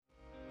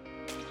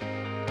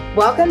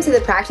Welcome to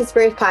the Practice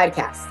Brave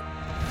podcast.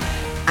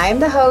 I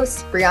am the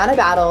host, Brianna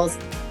Battles,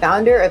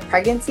 founder of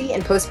Pregnancy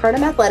and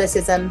Postpartum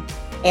Athleticism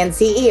and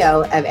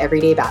CEO of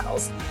Everyday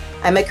Battles.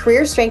 I'm a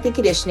career strength and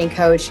conditioning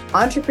coach,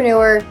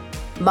 entrepreneur,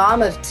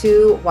 mom of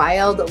 2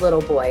 wild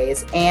little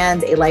boys,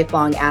 and a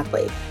lifelong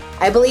athlete.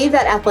 I believe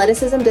that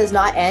athleticism does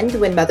not end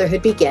when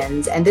motherhood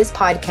begins, and this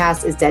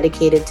podcast is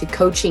dedicated to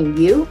coaching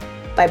you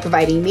by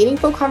providing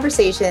meaningful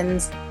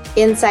conversations,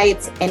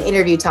 insights, and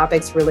interview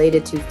topics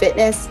related to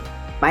fitness,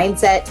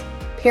 mindset,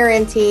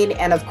 parenting,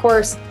 and of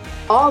course,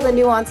 all the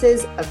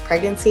nuances of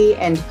pregnancy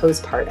and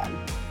postpartum.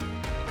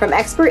 From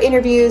expert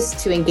interviews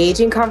to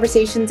engaging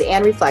conversations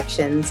and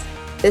reflections,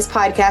 this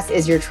podcast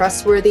is your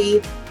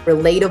trustworthy,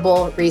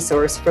 relatable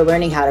resource for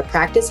learning how to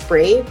practice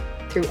brave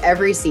through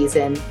every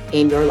season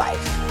in your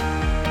life.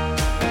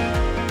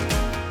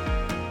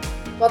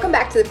 Welcome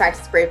back to the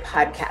Practice Brave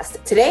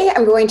podcast. Today,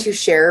 I'm going to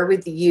share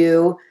with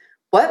you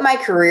what my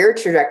career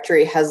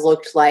trajectory has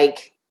looked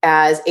like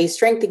as a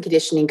strength and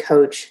conditioning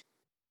coach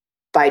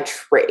by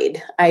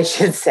trade, I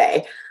should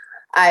say.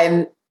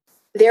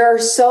 There are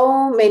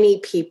so many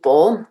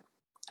people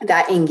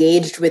that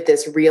engaged with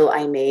this reel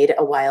I made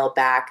a while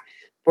back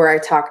where I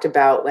talked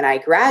about when I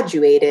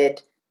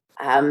graduated,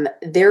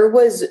 there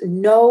was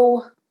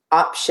no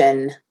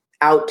option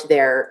out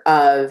there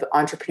of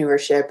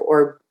entrepreneurship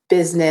or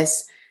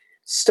business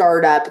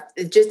startup.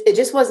 It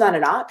just was not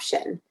an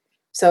option.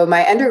 So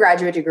my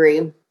undergraduate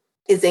degree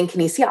is in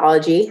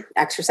kinesiology,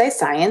 exercise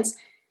science.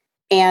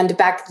 And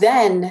back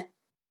then,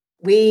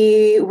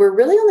 we were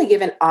really only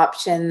given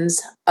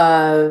options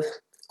of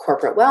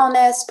corporate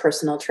wellness,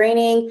 personal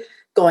training,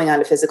 going on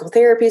to physical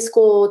therapy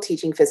school,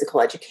 teaching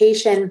physical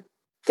education,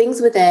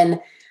 things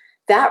within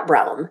that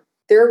realm.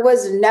 There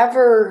was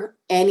never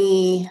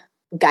any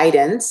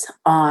guidance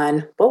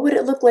on what would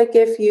it look like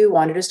if you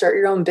wanted to start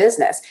your own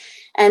business.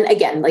 And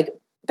again, like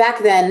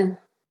back then,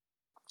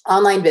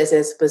 online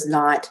business was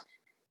not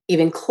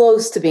even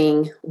close to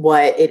being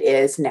what it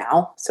is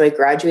now. So I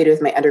graduated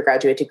with my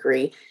undergraduate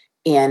degree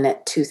in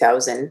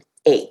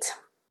 2008.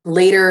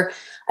 Later,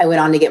 I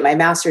went on to get my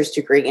master's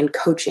degree in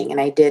coaching, and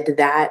I did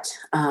that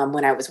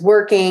when I was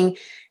working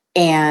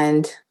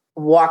and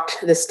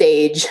walked the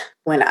stage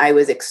when I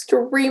was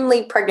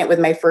extremely pregnant with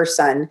my first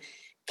son,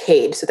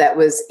 Cade. So that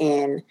was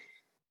in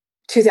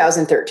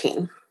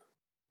 2013.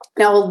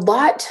 Now, a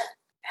lot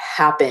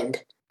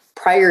happened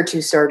prior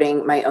to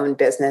starting my own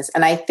business,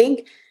 and I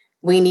think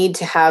we need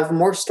to have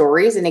more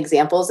stories and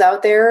examples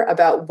out there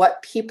about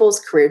what people's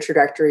career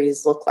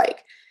trajectories look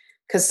like.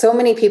 Because so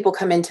many people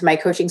come into my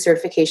coaching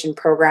certification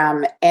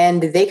program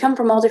and they come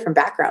from all different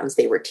backgrounds.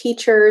 They were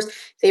teachers,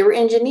 they were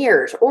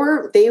engineers,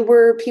 or they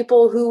were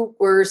people who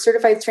were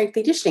certified strength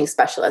conditioning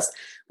specialists.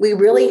 We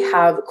really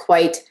have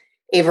quite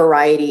a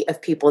variety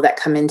of people that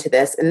come into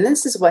this. And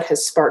this is what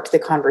has sparked the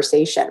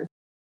conversation,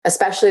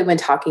 especially when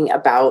talking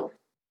about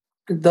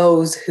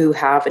those who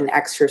have an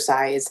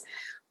exercise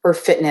or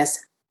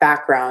fitness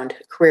background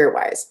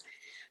career-wise.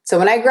 So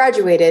when I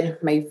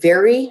graduated, my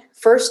very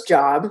first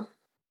job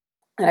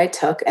that I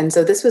took, and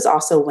so this was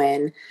also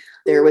when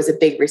there was a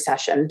big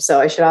recession. So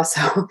I should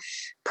also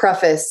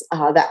preface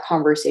that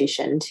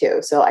conversation too.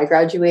 So I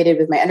graduated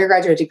with my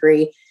undergraduate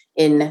degree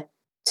in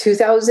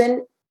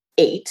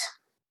 2008,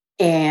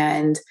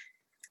 and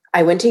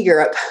I went to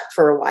Europe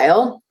for a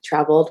while,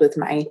 traveled with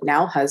my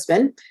now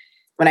husband.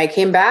 When I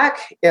came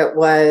back, it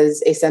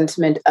was a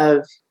sentiment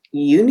of,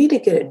 you need to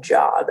get a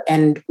job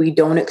and we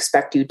don't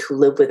expect you to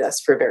live with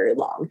us for very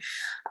long.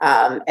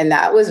 And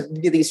that was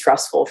really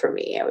stressful for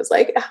me. I was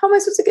like, how am I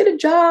supposed to get a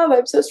job?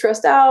 I'm so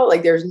stressed out.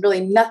 Like there's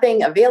really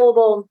nothing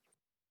available.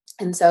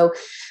 And so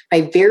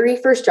my very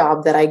first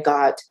job that I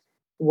got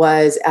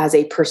was as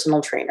a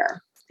personal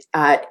trainer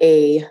at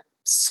a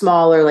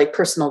smaller like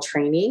personal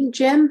training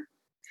gym.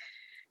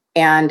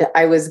 And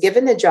I was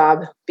given the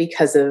job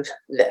because of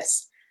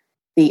this.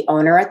 The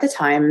owner at the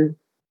time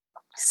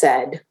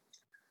said,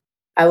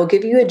 I will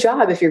give you a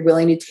job if you're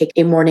willing to take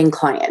a morning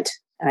client.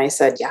 And I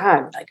said, yeah,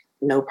 I'm like,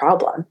 no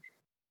problem.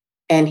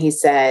 And he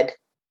said,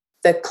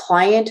 the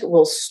client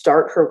will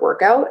start her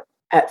workout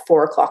at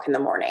 4:00 in the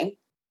morning.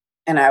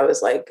 And I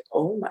was like,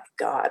 oh my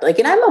God. Like,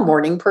 and I'm a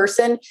morning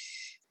person,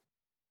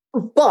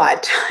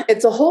 but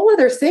it's a whole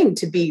other thing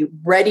to be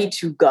ready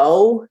to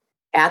go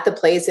at the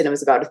place. And it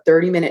was about a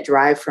 30-minute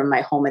drive from my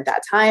home at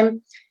that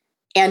time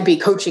and be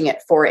coaching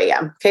at 4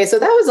 a.m. Okay. So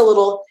that was a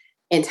little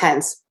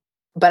intense.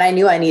 But I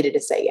knew I needed to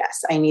say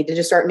yes. I needed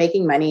to start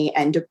making money.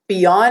 And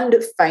beyond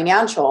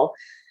financial,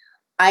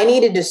 I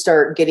needed to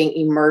start getting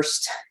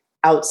immersed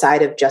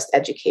outside of just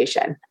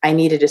education. I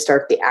needed to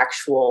start the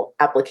actual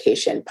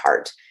application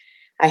part.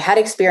 I had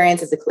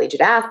experience as a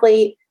collegiate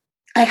athlete.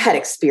 I had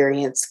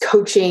experience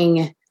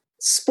coaching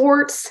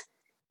sports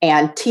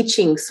and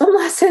teaching swim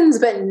lessons,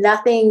 but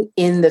nothing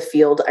in the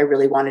field I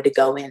really wanted to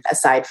go in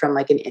aside from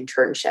like an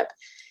internship.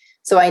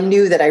 So I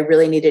knew that I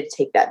really needed to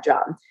take that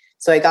job.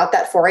 So I got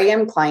that 4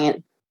 a.m.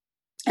 client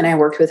and I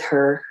worked with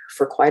her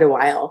for quite a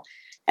while.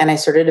 And I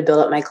started to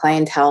build up my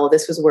clientele.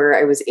 This was where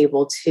I was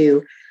able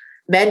to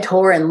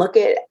mentor and look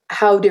at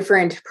how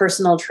different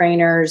personal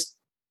trainers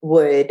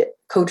would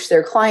coach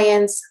their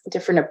clients,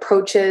 different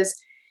approaches.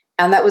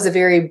 And that was a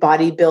very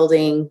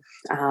bodybuilding,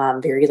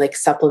 very like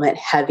supplement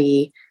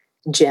heavy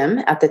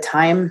gym at the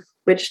time,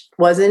 which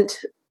wasn't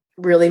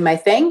really my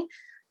thing.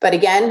 But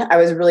again, I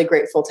was really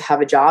grateful to have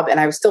a job, and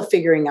I was still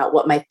figuring out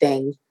what my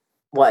thing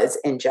was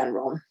in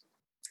general.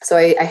 So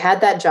I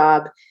had that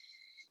job,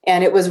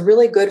 and it was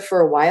really good for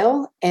a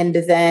while. And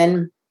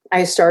then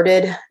I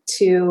started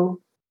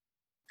to,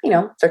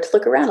 start to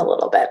look around a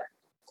little bit.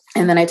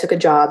 And then I took a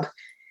job.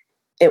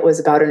 It was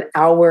about an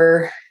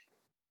hour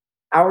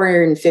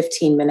and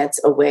 15 minutes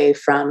away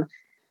from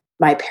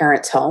my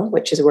parents' home,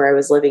 which is where I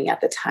was living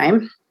at the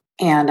time.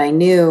 And I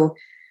knew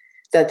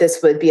that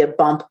this would be a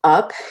bump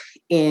up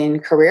in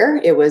career.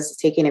 It was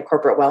taking a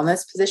corporate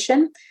wellness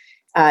position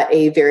at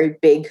a very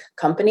big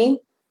company,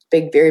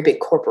 very big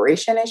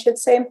corporation, I should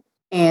say.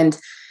 And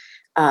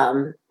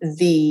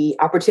the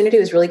opportunity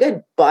was really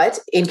good. But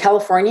in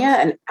California,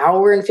 an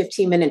hour and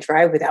 15-minute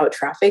drive without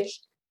traffic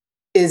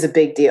is a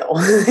big deal.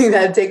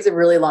 That takes a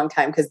really long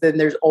time because then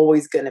there's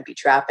always going to be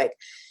traffic.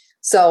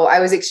 So I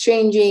was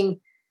exchanging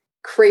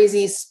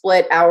crazy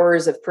split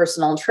hours of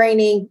personal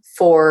training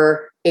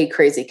for a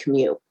crazy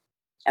commute.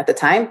 At the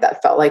time,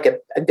 that felt like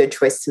a good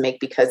choice to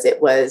make because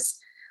it was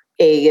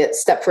a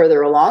step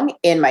further along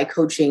in my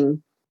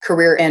coaching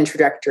career and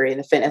trajectory in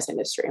the fitness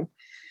industry.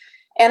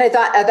 And I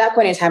thought at that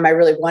point in time, I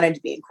really wanted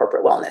to be in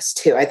corporate wellness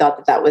too. I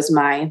thought that was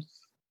my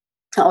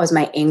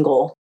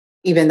angle,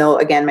 even though,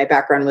 again, my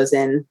background was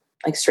in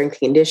like strength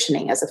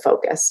conditioning as a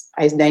focus.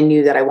 I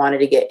knew that I wanted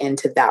to get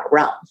into that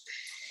realm.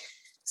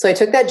 So I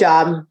took that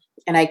job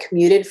and I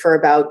commuted for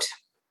about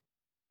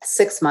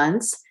 6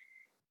 months.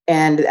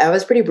 And that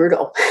was pretty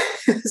brutal.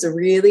 It was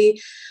really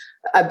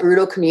a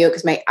brutal commute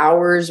because my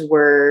hours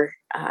were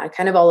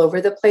kind of all over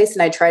the place.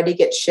 And I tried to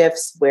get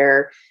shifts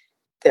where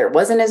there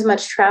wasn't as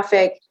much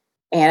traffic.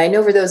 And I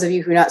know for those of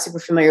you who are not super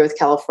familiar with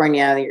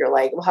California, you're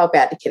like, well, how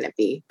bad can it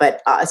be?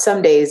 But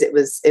some days it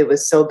was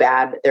so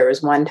bad. There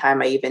was one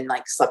time I even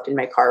like slept in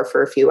my car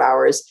for a few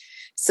hours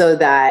so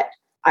that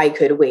I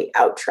could wait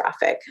out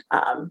traffic.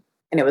 And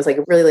it was like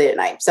really late at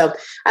night. So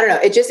I don't know,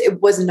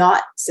 it was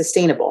not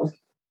sustainable.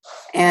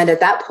 And at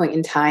that point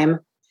in time,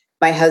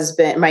 my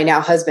now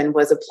husband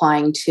was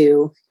applying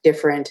to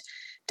different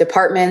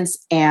departments,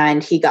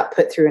 and he got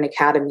put through an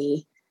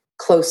academy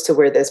close to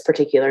where this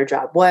particular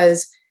job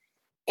was.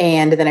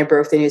 And then I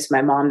broke the news to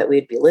my mom that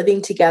we'd be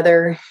living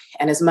together.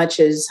 And as much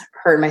as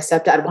her and my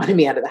stepdad wanted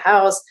me out of the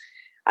house,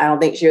 I don't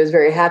think she was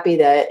very happy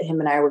that him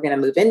and I were going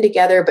to move in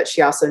together. But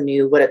she also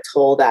knew what a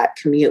toll that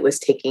commute was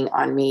taking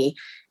on me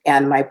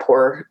and my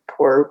poor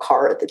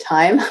car at the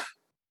time.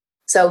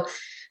 So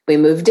we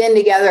moved in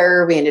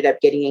together. We ended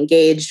up getting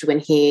engaged when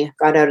he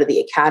got out of the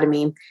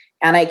academy.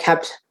 And I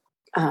kept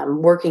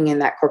working in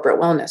that corporate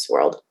wellness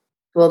world.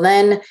 Well,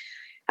 then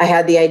I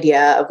had the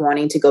idea of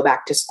wanting to go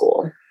back to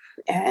school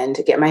and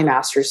get my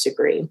master's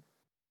degree.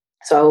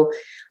 So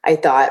I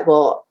thought,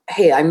 well,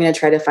 hey, I'm going to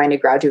try to find a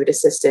graduate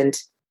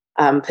assistant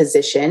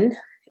position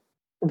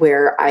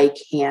where I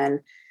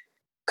can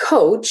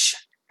coach,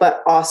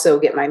 but also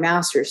get my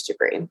master's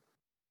degree.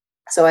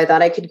 So I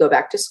thought I could go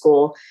back to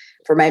school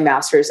for my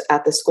master's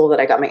at the school that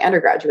I got my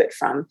undergraduate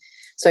from.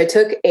 So I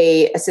took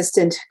a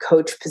assistant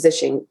coach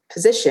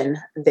position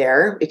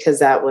there because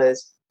that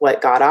was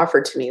what got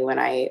offered to me when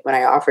I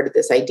offered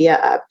this idea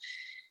up.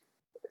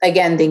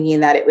 Again,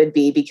 thinking that it would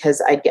be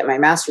because I'd get my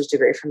master's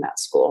degree from that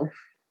school.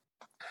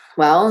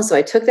 Well, so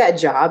I took that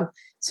job.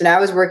 So now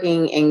I was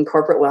working in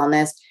corporate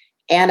wellness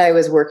and I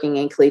was working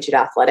in collegiate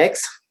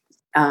athletics.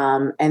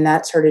 And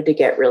that started to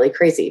get really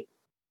crazy.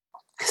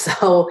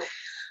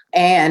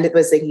 And it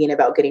was thinking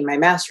about getting my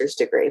master's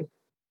degree,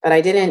 but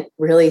I didn't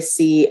really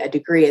see a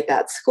degree at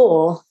that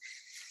school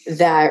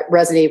that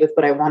resonated with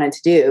what I wanted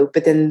to do.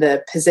 But then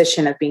the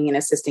position of being an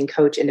assistant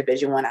coach in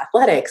Division I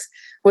athletics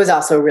was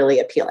also really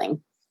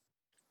appealing.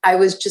 I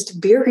was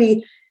just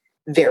very,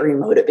 very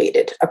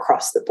motivated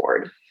across the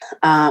board.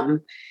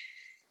 And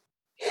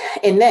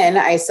then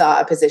I saw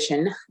a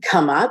position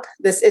come up.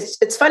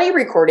 It's funny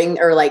recording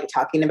or like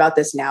talking about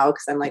this now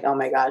because I'm like, oh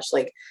my gosh,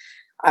 like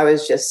I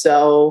was just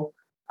so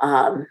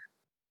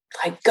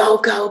like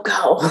go.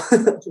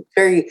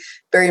 Very,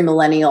 very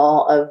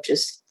millennial of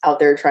just out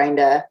there trying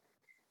to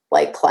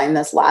like climb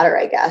this ladder,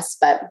 I guess.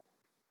 But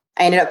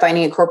I ended up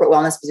finding a corporate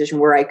wellness position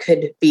where I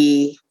could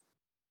be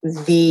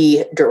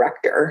the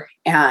director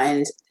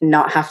and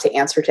not have to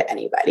answer to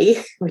anybody,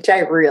 which I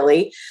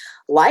really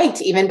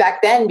liked. Even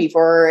back then,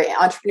 before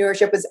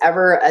entrepreneurship was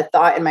ever a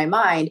thought in my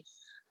mind,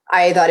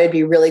 I thought it'd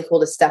be really cool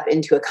to step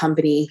into a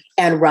company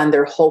and run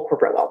their whole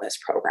corporate wellness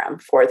program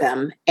for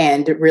them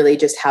and really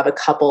just have a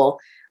couple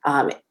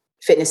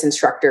fitness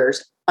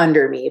instructors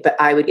under me. But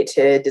I would get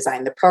to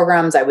design the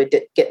programs. I would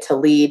get to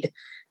lead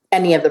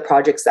any of the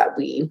projects that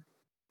we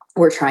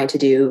were trying to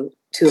do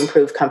to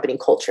improve company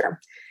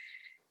culture.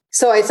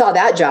 So I saw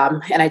that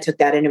job and I took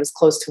that, and it was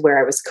close to where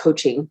I was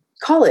coaching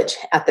college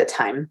at the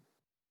time.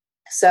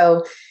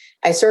 So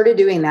I started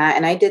doing that,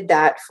 and I did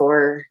that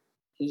for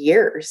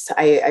years.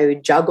 I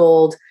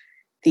juggled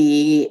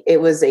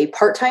It was a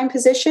part-time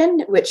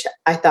position, which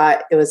I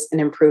thought it was an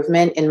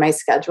improvement in my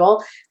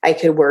schedule. I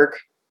could work,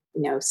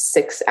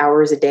 6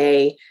 hours a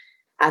day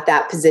at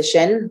that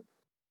position.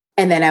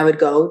 And then I would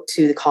go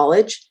to the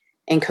college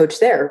and coach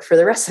there for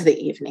the rest of the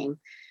evening.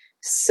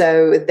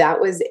 So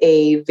that was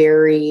a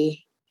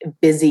very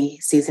busy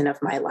season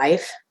of my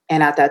life.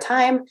 And at that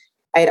time,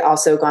 I had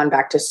also gone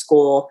back to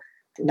school,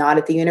 not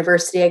at the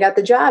university I got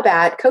the job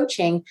at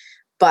coaching,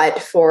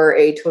 but for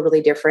a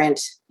totally different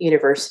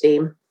university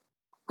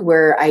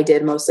where I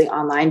did mostly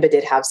online, but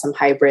did have some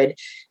hybrid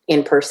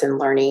in-person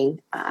learning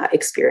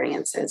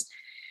experiences.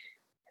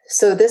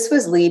 So this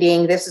was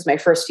my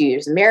first few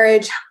years of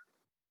marriage.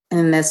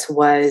 And this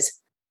was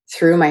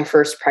through my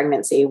first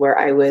pregnancy where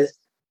I was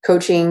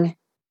coaching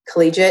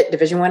collegiate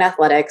Division I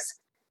athletics,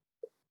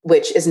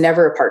 which is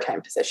never a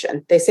part-time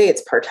position. They say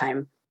it's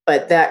part-time,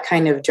 but that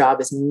kind of job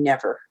is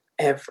never,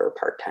 ever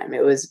part-time.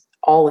 It was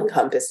all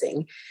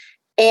encompassing,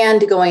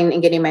 and going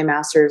and getting my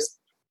master's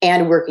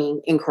and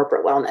working in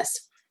corporate wellness.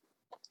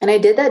 And I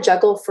did that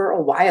juggle for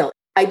a while.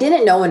 I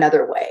didn't know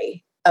another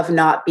way of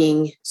not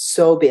being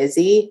so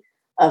busy,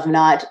 of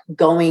not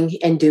going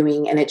and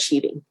doing and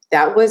achieving.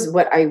 That was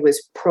what I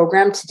was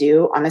programmed to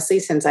do, honestly,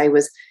 since I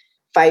was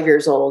 5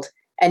 years old.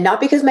 And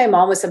not because my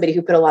mom was somebody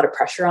who put a lot of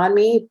pressure on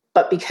me,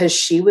 but because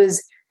she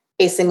was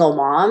a single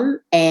mom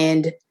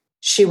and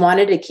she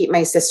wanted to keep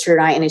my sister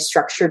and I in a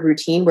structured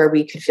routine where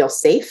we could feel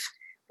safe,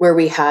 where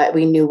we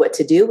knew what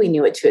to do, we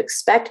knew what to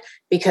expect,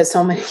 because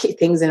so many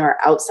things in our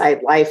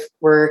outside life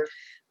were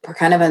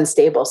kind of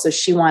unstable. So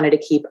she wanted to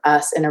keep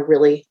us in a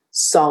really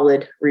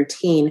solid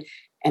routine.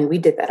 And we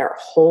did that our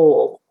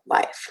whole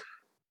life.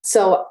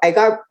 So I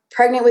got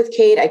pregnant with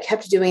Cade. I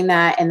kept doing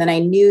that. And then I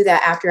knew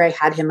that after I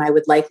had him, I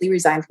would likely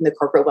resign from the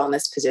corporate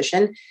wellness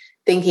position,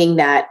 thinking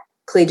that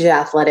collegiate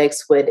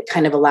athletics would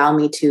kind of allow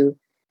me to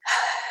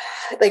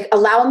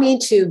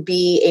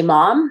be a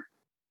mom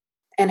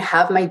and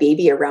have my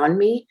baby around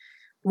me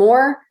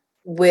more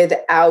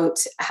without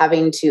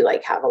having to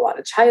have a lot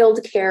of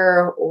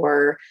childcare,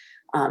 or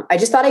I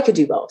just thought I could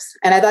do both.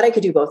 And I thought I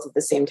could do both at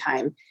the same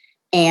time.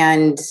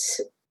 And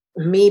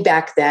me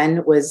back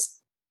then was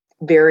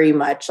very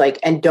much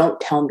and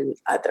don't tell me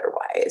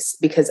otherwise,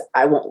 because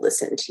I won't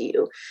listen to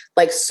you.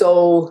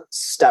 So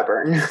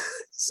stubborn,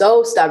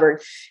 so stubborn,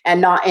 and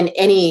not in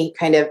any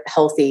kind of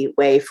healthy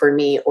way for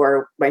me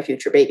or my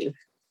future baby.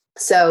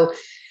 So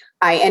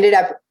I ended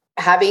up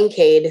having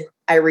Cade.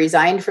 I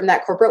resigned from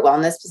that corporate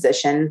wellness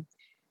position,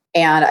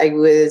 and I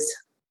was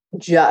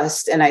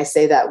and I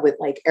say that with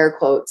air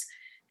quotes,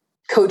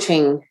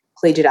 coaching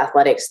collegiate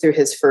athletics through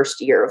his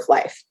first year of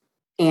life.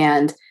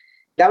 And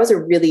that was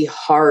a really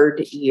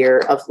hard year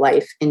of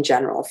life in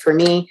general for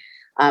me,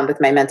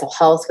 with my mental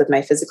health, with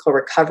my physical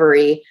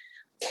recovery.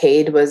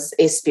 Cade was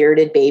a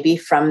spirited baby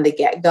from the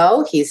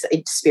get-go. He's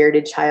a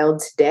spirited child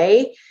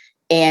today.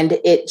 And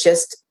it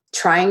just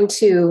trying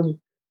to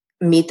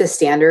meet the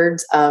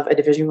standards of a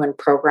Division I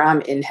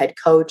program in head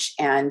coach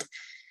and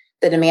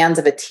the demands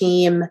of a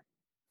team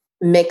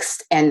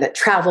mixed, and the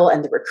travel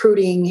and the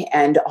recruiting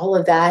and all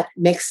of that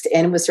mixed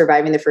in with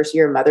surviving the first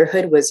year of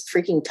motherhood was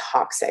freaking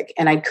toxic.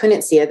 And I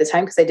couldn't see it at the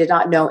time because I did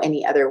not know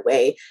any other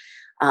way.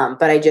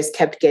 But I just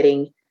kept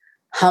getting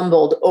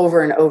humbled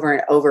over and over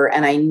and over.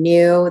 And I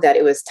knew that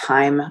it was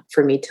time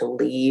for me to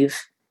leave,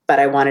 but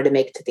I wanted to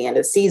make it to the end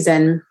of the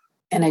season.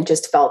 And I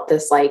just felt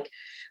this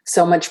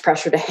so much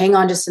pressure to hang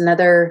on just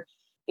another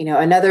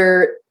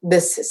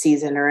this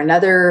season, or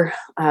another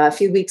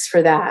few weeks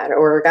for that,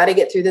 or got to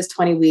get through this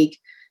 20-week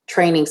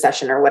training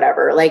session or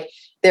whatever.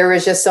 There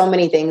was just so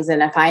many things.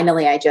 And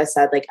finally I just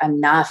said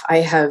enough. I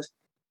have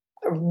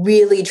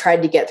really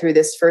tried to get through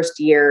this first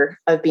year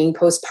of being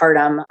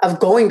postpartum, of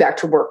going back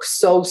to work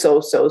so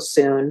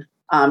soon,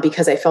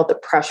 because I felt the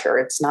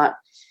pressure.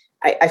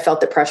 I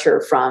felt the pressure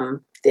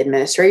from the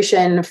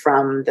administration,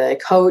 from the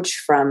coach,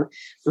 from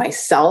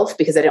myself,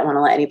 because I didn't want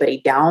to let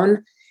anybody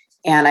down.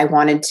 And I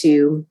wanted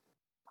to,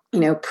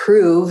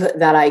 prove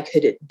that I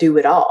could do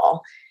it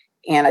all.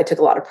 And I took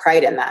a lot of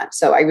pride in that.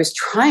 So I was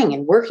trying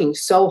and working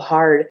so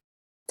hard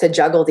to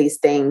juggle these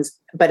things,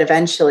 but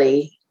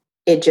eventually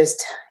it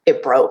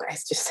broke. I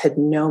just had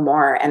no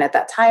more. And at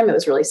that time it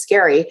was really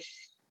scary,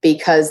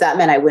 because that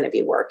meant I wouldn't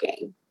be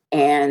working.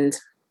 And,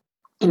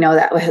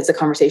 that was a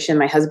conversation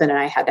my husband and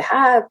I had to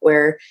have,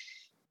 where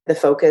the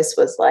focus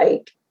was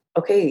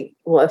okay,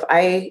 well, if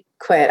I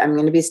quit, I'm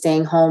going to be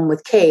staying home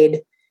with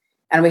Cade,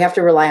 and we have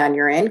to rely on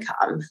your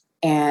income.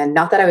 And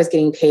not that I was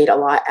getting paid a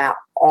lot at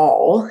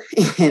all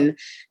in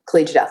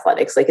collegiate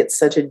athletics. It's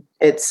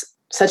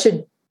such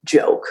a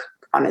joke,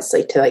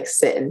 honestly, to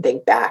sit and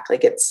think back.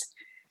 It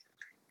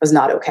was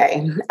not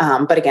okay.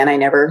 But again, I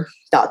never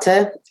thought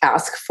to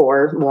ask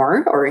for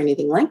more or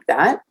anything like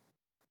that.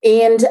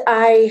 And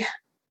I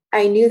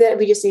knew that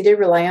we just needed to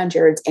rely on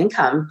Jared's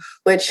income,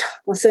 which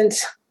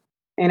wasn't,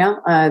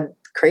 a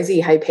crazy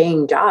high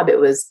paying job. It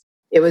was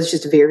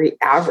just very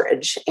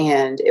average,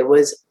 and it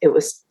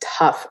was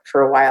tough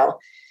for a while.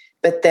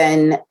 But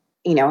then,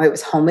 I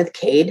was home with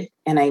Cade,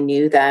 and I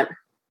knew that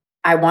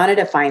I wanted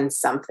to find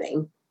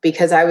something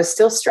because I was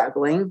still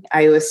struggling.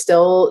 I was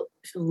still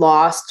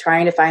lost,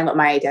 trying to find what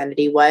my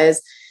identity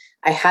was.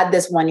 I had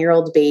this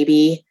 1-year-old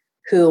baby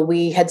who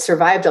we had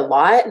survived a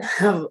lot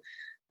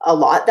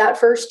that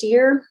first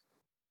year.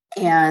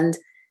 And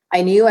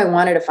I knew I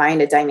wanted to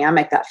find a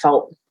dynamic that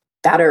felt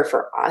better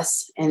for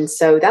us. And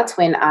so that's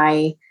when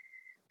I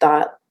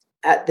thought,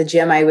 at the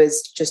gym I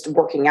was just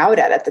working out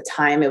at the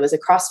time, it was a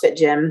CrossFit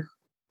gym.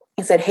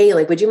 I said, hey,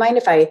 like, would you mind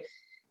if I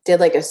did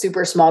like a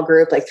super small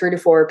group, like 3 to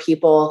 4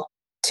 people,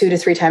 2 to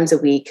 3 times a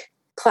week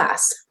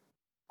class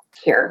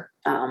here?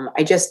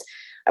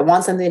 I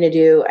want something to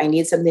do. I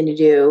need something to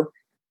do.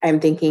 I'm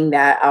thinking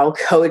that I'll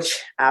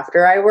coach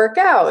after I work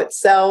out.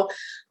 So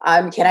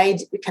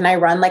can I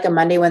run like a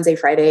Monday, Wednesday,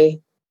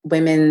 Friday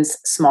women's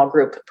small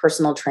group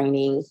personal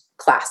training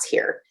class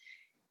here?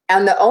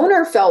 And the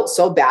owner felt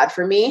so bad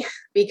for me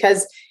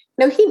because,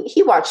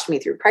 he watched me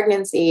through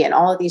pregnancy and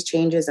all of these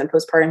changes and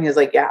postpartum. He was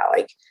like, yeah,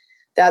 like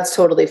that's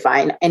totally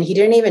fine. And he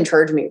didn't even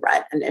charge me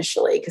rent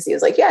initially because he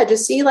was like, yeah,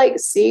 just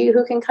see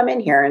who can come in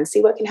here and see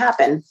what can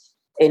happen.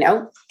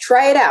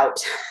 Try it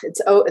out.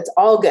 It's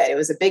all good. It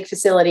was a big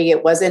facility. I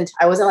wasn't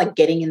like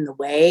getting in the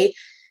way.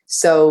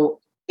 So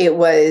it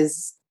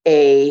was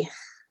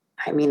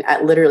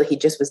literally he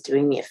just was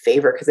doing me a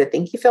favor because I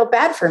think he felt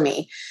bad for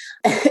me.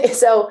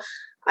 So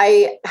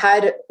I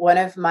had one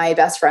of my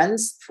best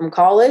friends from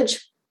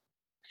college.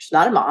 She's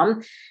not a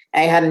mom.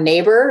 I had a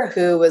neighbor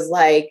who was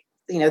like,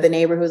 the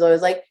neighbor who was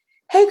always like,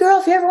 hey girl,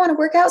 if you ever want to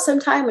work out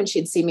sometime, when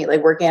she'd see me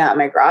like working out in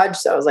my garage.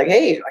 So I was like,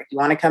 hey, like, you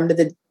want to come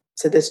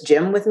to this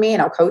gym with me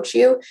and I'll coach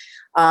you.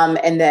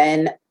 And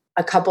then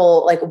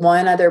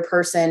one other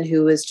person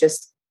who was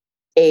just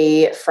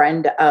a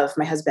friend of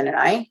my husband and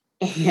I.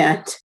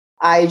 And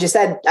I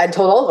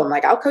told all of them,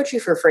 like, I'll coach you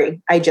for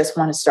free. I just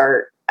want to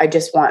start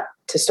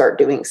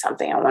doing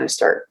something. I want to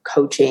start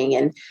coaching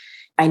and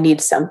I need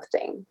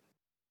something.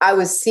 I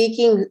was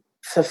seeking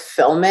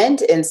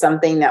fulfillment in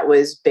something that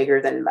was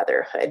bigger than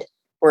motherhood,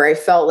 where I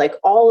felt like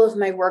all of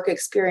my work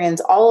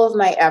experience, all of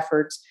my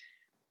efforts,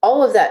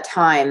 all of that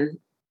time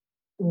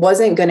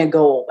wasn't going to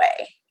go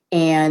away.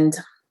 And,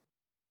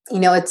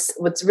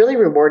 what's really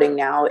rewarding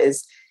now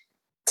is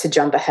to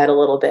jump ahead a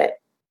little bit,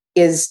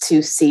 is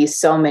to see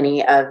so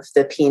many of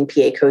the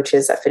PNPA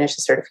coaches that finish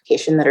the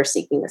certification that are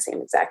seeking the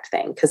same exact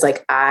thing. Cause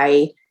like,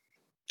 I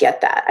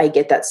get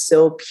that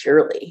so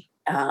purely.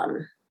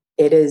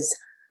 It is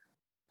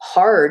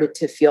hard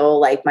to feel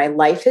like my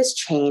life has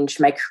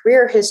changed, my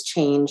career has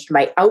changed,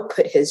 my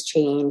output has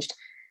changed,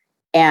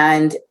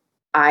 and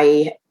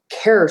I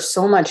care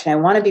so much and I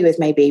want to be with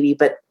my baby,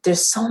 but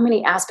there's so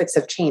many aspects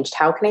have changed.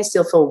 How can I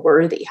still feel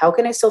worthy? How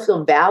can I still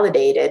feel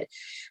validated?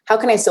 How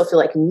can I still feel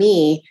like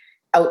me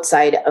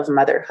outside of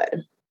motherhood?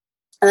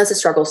 And that's a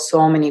struggle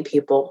so many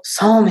people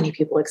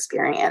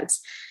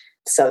experience.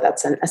 So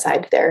that's an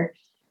aside there.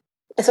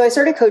 So I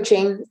started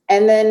coaching,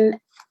 and then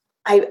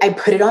I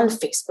put it on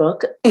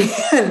Facebook,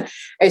 and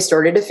I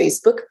started a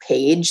Facebook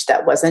page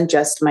that wasn't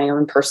just my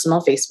own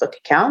personal Facebook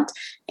account.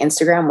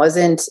 Instagram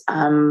wasn't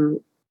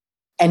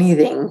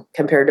anything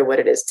compared to what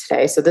it is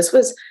today. So this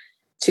was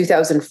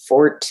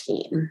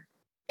 2014.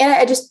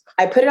 And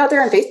I put it out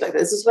there on Facebook.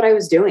 This is what I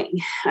was doing.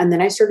 And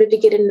then I started to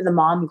get into the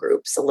mom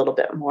groups a little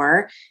bit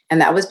more. And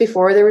that was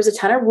before there was a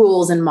ton of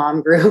rules in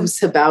mom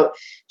groups about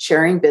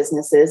sharing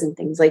businesses and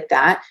things like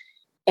that.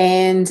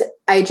 And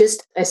I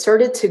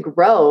started to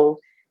grow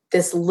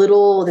this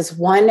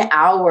 1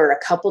 hour,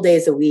 a couple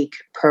days a week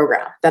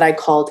program that I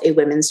called a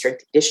women's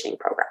strength conditioning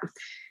program.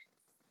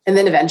 And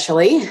then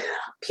eventually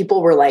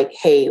people were like,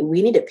 hey,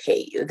 we need to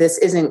pay you. This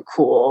isn't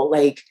cool.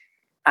 Like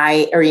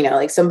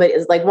somebody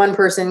is like, one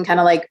person kind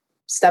of like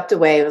stepped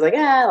away. Was like,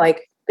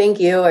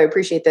 thank you. I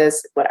appreciate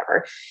this,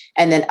 whatever.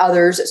 And then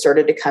others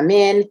started to come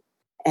in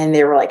and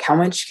they were like, how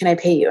much can I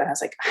pay you? And I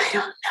was like, I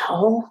don't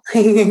know.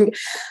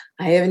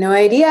 I have no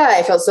idea.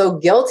 I felt so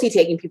guilty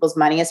taking people's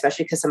money,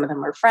 especially because some of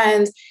them were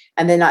friends,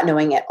 and then not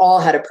knowing at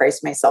all how to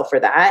price myself for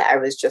that. I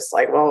was just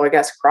like, well, I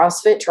guess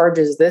CrossFit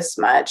charges this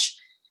much.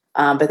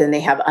 But then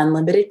they have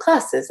unlimited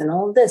classes and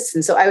all of this.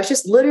 And so I was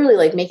just literally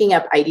like making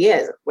up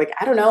ideas. Like,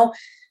 I don't know,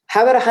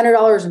 how about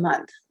 $100 a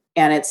month?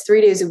 And it's 3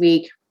 days a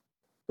week.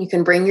 You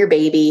can bring your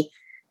baby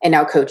and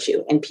I'll coach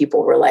you. And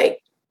people were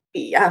like,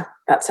 yeah,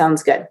 that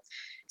sounds good.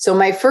 So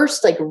my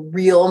first like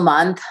real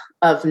month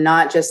of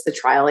not just the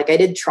trial, like I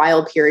did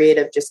trial period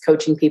of just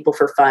coaching people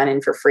for fun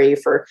and for free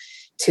for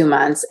 2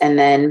 months. And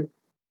then,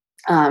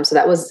 so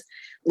that was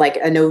like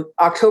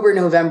October,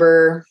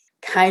 November,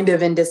 kind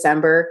of in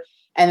December.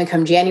 And then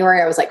come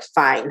January, I was like,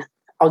 fine,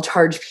 I'll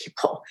charge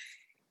people.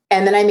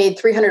 And then I made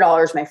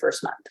 $300 my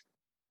first month.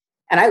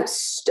 And I was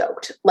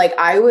stoked. Like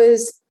I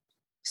was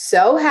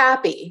so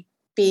happy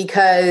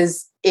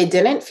because it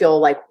didn't feel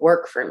like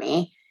work for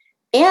me.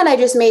 And I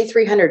just made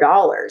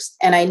 $300.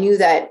 And I knew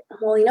that,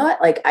 well, you know what?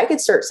 Like I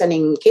could start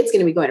sending, Kate's going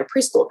to be going to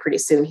preschool pretty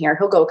soon here.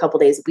 He'll go a couple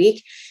days a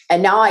week.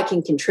 And now I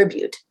can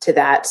contribute to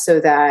that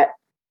so that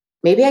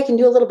maybe I can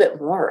do a little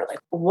bit more. Like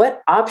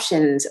what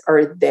options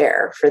are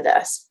there for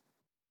this?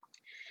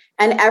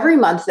 And every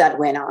month that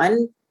went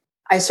on,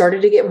 I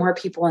started to get more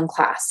people in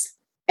class.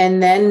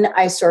 And then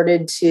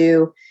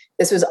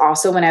this was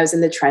also when I was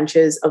in the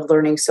trenches of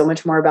learning so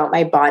much more about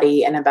my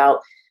body and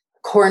about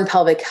core and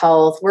pelvic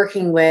health,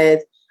 working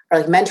with or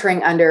like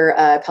mentoring under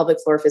a pelvic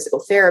floor physical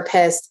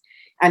therapist,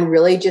 and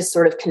really just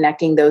sort of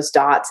connecting those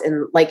dots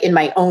and like in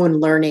my own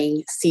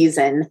learning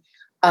season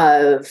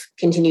of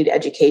continued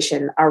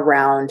education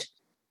around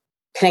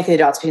connecting the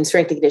dots between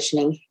strength and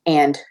conditioning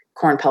and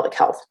core and pelvic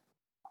health.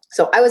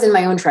 So I was in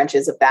my own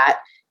trenches of that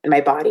in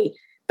my body,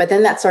 but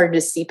then that started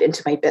to seep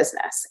into my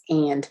business.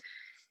 And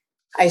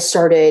I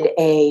started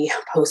a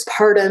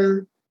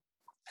postpartum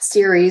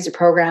series or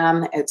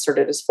program. It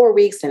started as 4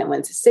 weeks and it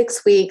went to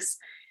 6 weeks.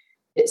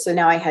 So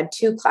now I had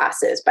 2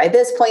 classes. By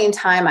this point in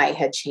time, I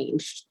had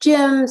changed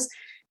gyms.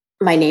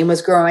 My name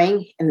was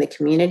growing in the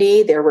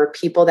community. There were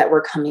people that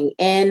were coming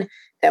in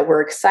that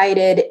were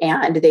excited,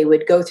 and they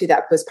would go through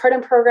that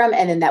postpartum program.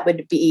 And then that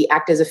would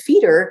act as a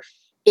feeder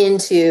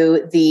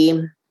into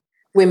the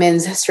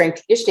women's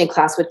strength conditioning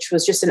class, which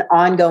was just an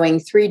ongoing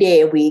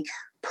 3-day-a-week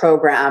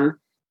program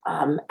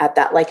at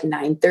that like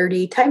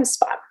 9:30 time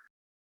spot,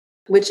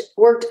 which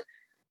worked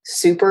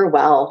super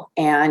well.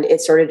 And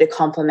it started to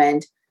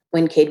complement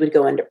when Cade would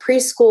go into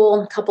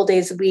preschool a couple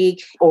days a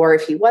week, or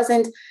if he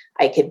wasn't,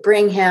 I could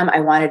bring him.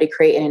 I wanted to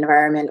create an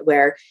environment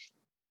where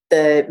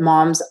the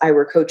moms I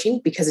were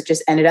coaching, because it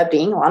just ended up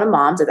being a lot of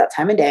moms at that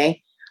time of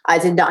day, I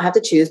did not have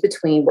to choose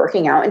between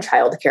working out and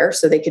childcare,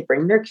 so they could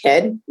bring their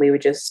kid. We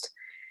would just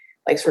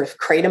like sort of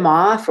crate them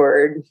off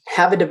or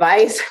have a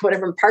device,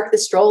 whatever, park the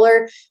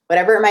stroller,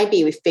 whatever it might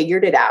be. We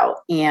figured it out.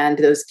 And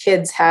those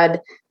kids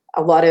had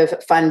a lot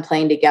of fun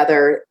playing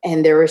together.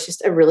 And there was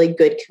just a really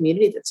good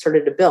community that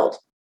started to build.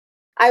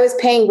 I was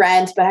paying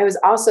rent, but I was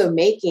also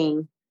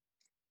making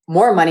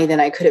more money than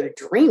I could have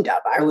dreamed of.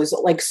 I was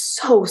like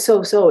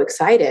so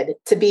excited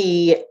to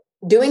be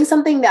doing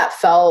something that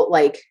felt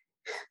like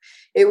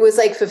it was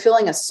like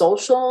fulfilling a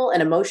social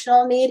and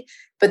emotional need,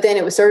 but then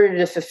it was started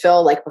to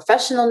fulfill like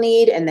professional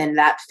need. And then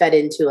that fed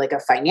into like a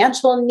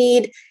financial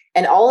need.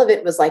 And all of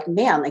it was like,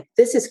 man, like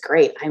this is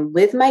great. I'm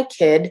with my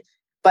kid,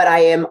 but I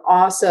am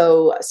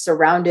also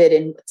surrounded,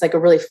 and it's like a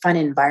really fun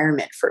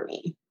environment for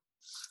me.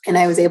 And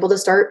I was able to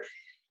start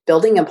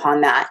building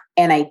upon that.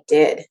 And I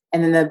did.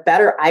 And then the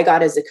better I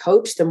got as a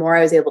coach, the more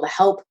I was able to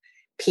help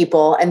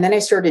people. And then I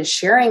started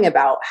sharing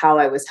about how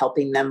I was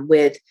helping them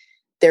with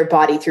their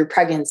body through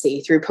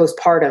pregnancy, through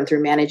postpartum,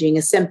 through managing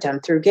a symptom,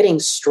 through getting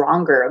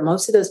stronger.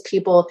 Most of those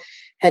people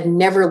had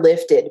never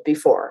lifted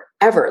before,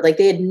 ever. Like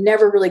they had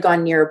never really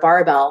gone near a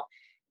barbell.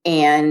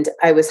 And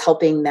I was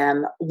helping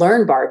them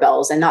learn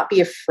barbells and not be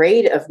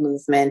afraid of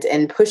movement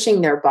and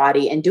pushing their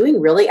body and doing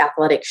really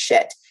athletic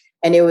shit.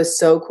 And it was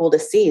so cool to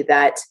see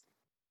that,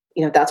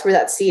 you know, that's where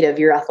that seed of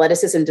your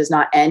athleticism does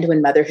not end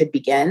when motherhood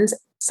begins.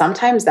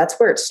 Sometimes that's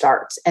where it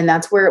starts. And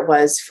that's where it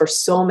was for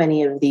so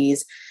many of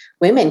these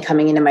women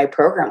coming into my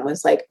program.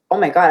 Was like, oh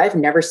my God, I've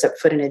never stepped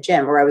foot in a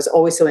gym, or I was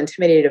always so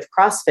intimidated of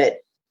CrossFit.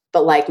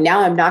 But like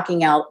now I'm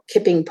knocking out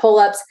kipping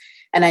pull-ups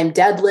and I'm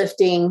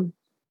deadlifting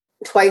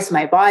twice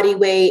my body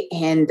weight.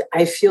 And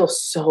I feel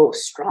so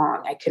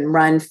strong. I can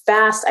run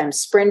fast. I'm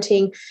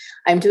sprinting.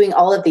 I'm doing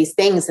all of these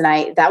things.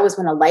 And that was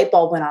when a light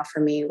bulb went off for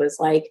me. Was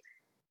like,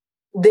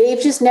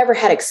 they've just never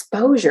had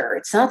exposure.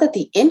 It's not that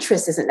the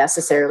interest isn't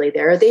necessarily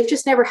there. They've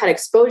just never had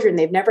exposure, and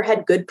they've never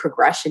had good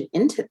progression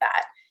into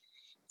that.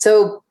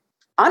 So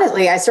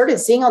honestly, I started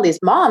seeing all these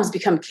moms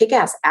become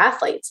kick-ass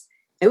athletes.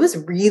 It was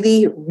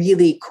really,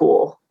 really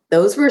cool.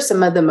 Those were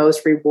some of the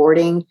most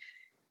rewarding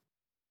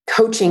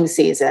coaching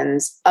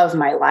seasons of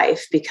my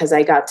life, because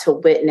I got to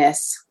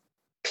witness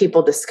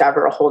people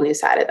discover a whole new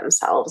side of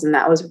themselves. And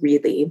that was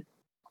really,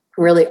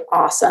 really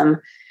awesome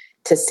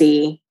to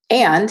see.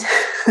 And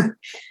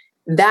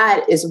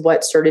that is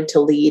what started to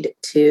lead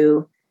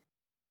to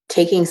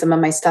taking some of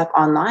my stuff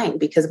online,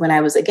 because when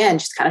I was, again,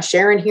 just kind of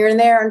sharing here and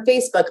there on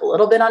Facebook, a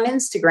little bit on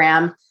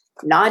Instagram,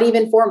 not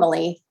even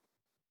formally,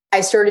 I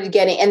started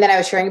getting, and then I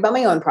was sharing about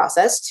my own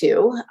process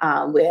too,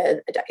 with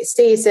a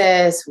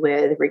diastasis,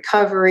 with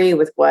recovery,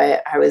 with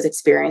what I was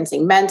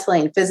experiencing mentally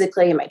and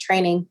physically in my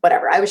training,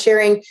 whatever. I was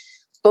sharing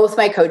both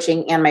my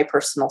coaching and my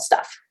personal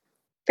stuff.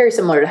 Very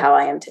similar to how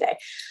I am today.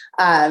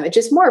 It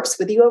just morphs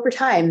with you over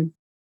time.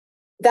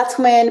 That's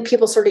when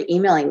people started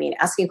emailing me and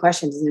asking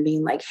questions and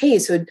being like, hey,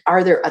 so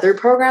are there other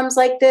programs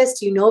like this?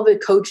 Do you know of a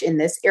coach in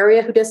this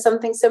area who does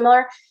something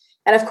similar?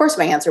 And of course,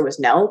 my answer was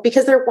no,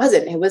 because there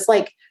wasn't. It was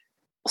like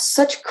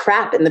such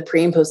crap in the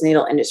pre and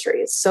postnatal industry.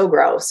 It's so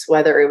gross.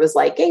 Whether it was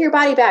like, get your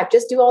body back,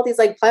 just do all these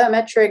like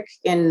plyometric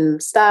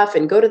and stuff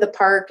and go to the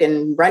park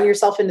and run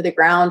yourself into the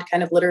ground,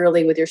 kind of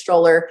literally with your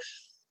stroller.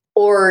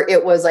 Or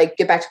it was like,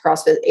 get back to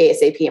CrossFit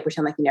ASAP and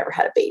pretend like you never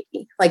had a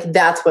baby. Like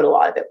that's what a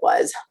lot of it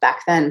was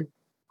back then.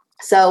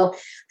 So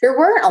there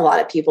weren't a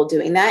lot of people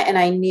doing that. And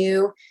I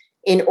knew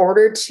in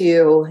order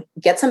to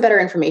get some better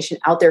information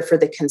out there for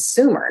the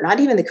consumer,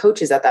 not even the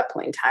coaches at that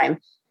point in time,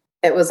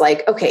 it was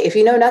like, okay, if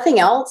you know nothing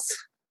else,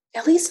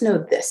 at least know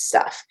this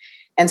stuff.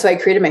 And so I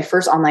created my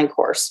first online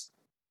course.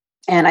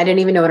 And I didn't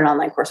even know what an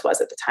online course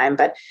was at the time,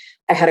 but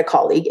I had a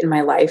colleague in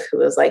my life who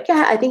was like,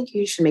 yeah, I think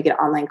you should make an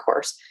online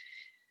course.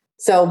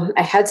 So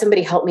I had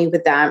somebody help me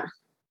with that,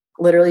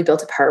 literally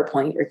built a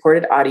PowerPoint,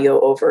 recorded audio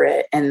over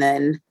it, and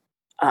then,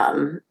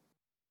 God,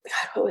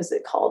 what was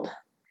it called?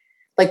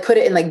 Like put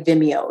it in like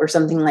Vimeo or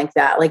something like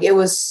that. Like it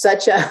was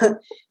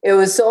it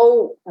was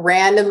so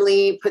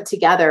randomly put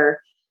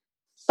together,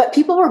 but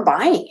people were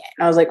buying it.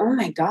 And I was like, oh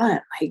my God,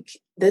 like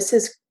this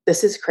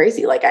is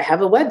crazy. Like I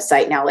have a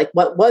website now, like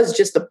what was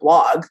just a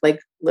blog,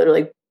 like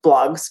literally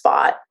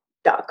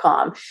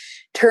blogspot.com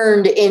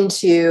turned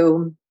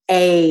into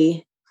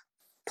a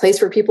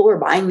place where people were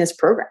buying this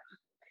program.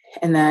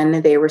 And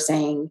then they were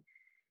saying,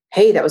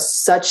 hey, that was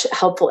such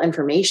helpful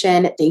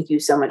information. Thank you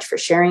so much for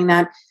sharing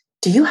that.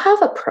 Do you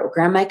have a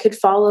program I could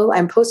follow?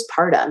 I'm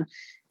postpartum,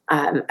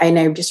 and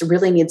I just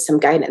really need some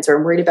guidance, or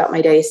I'm worried about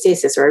my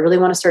diastasis, or I really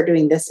want to start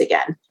doing this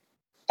again.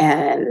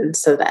 And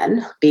so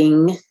then,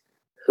 being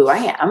who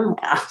I am,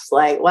 I was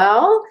like,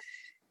 well,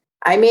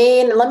 I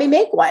mean, let me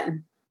make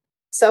one.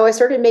 So I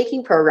started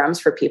making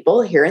programs for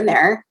people here and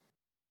there.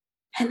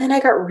 And then I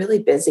got really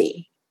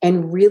busy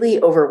and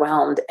really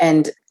overwhelmed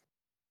and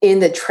in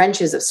the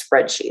trenches of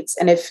spreadsheets.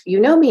 And if you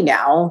know me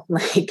now,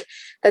 like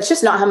that's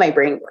just not how my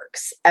brain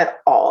works at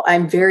all.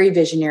 I'm very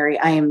visionary.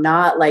 I am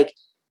not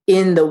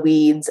in the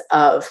weeds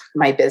of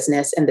my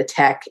business and the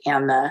tech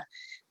and the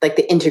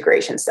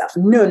integration stuff.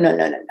 No.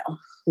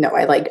 No,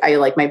 I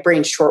like my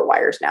brain short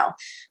wires now.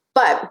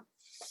 But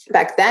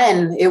back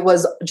then it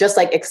was just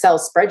like Excel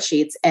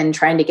spreadsheets and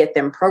trying to get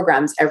them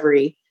programs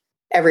every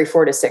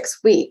 4 to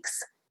 6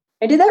 weeks.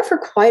 I did that for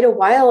quite a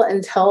while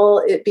until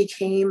it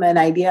became an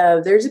idea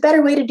of there's a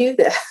better way to do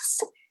this.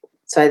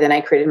 So then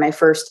I created my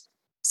first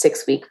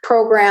 6-week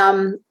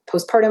program,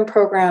 postpartum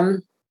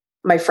program.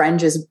 My friend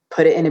just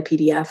put it in a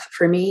PDF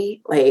for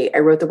me. Like I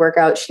wrote the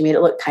workout. She made it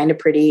look kind of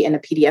pretty in a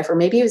PDF, or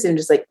maybe it was in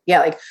just like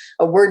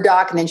a Word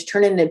doc, and then she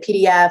turned it into a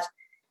PDF.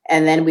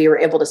 And then we were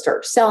able to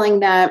start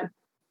selling that.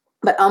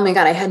 But oh my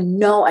God, I had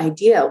no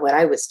idea what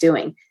I was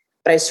doing.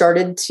 But I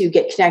started to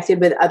get connected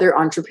with other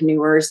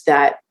entrepreneurs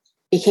that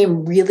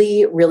became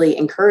really, really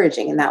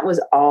encouraging. And that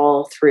was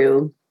all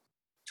through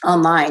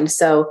online.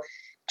 So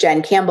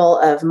Jen Campbell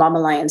of Mama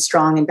Lion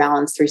Strong and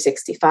Balance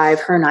 365,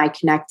 her and I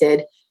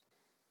connected.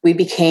 We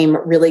became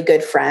really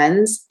good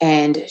friends.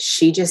 And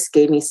she just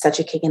gave me such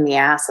a kick in the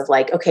ass of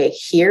like, okay,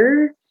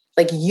 here,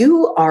 like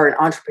you are an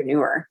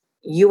entrepreneur.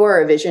 You are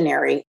a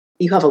visionary.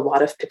 You have a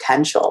lot of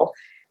potential.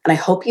 And I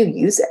hope you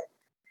use it.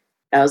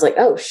 And I was like,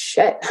 oh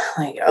shit.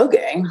 Like,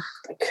 okay.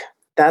 Like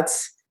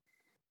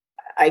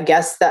I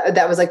guess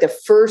that was like the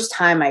first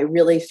time I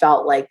really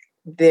felt like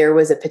there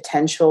was a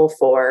potential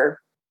for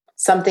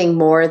something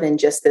more than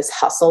just this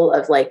hustle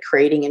of like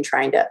creating and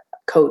trying to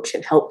coach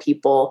and help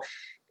people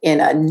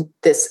in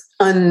this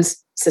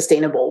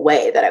unsustainable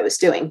way that I was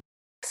doing.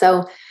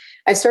 So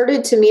I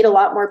started to meet a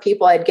lot more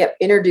people. I'd get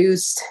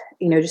introduced,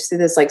 just through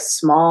this like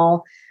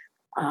small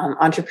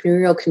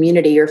entrepreneurial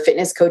community or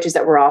fitness coaches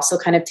that were also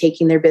kind of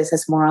taking their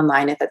business more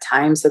online at the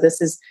time. So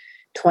this is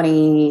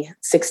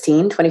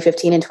 2015 and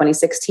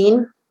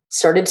 2016,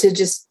 started to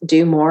just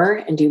do more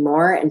and do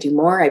more and do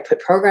more. I put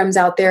programs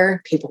out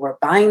there. People were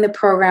buying the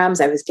programs.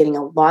 I was getting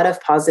a lot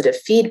of positive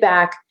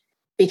feedback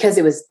because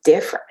it was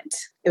different.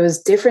 It was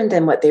different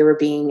than what they were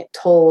being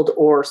told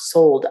or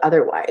sold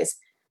otherwise.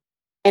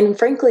 And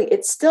frankly,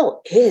 it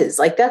still is.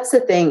 Like, that's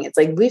the thing. It's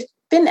like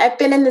I've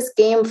been in this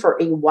game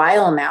for a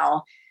while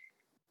now,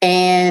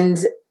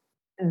 and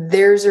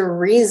there's a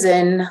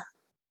reason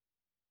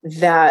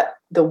that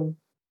the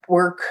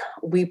work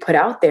we put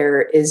out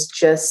there is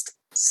just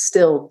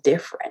still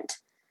different.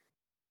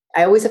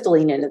 I always have to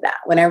lean into that.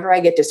 Whenever I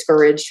get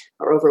discouraged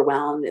or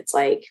overwhelmed, it's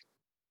like,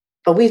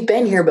 but we've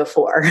been here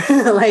before.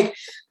 Like,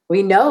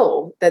 we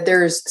know that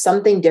there's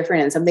something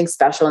different and something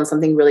special and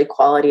something really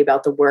quality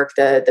about the work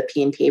the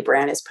P&P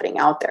brand is putting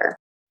out there.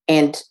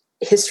 And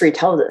history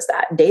tells us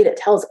that. Data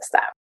tells us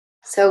that.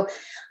 So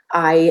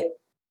I,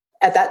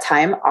 at that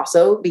time,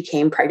 also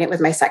became pregnant with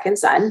my second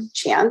son,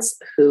 Chance,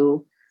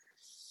 who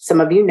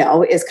some of you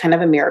know is kind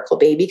of a miracle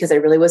baby, because I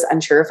really was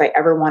unsure if I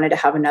ever wanted to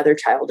have another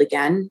child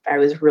again. I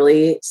was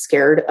really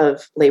scared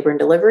of labor and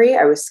delivery.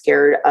 I was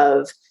scared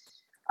of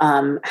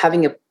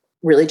having a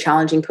really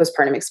challenging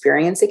postpartum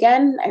experience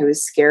again. I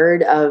was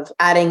scared of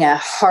adding a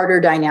harder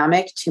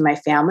dynamic to my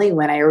family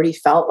when I already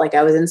felt like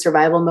I was in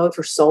survival mode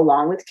for so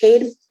long with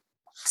Cade.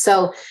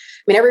 So,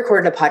 I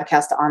recorded a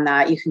podcast on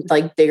that. You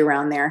can dig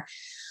around there.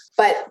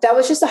 But that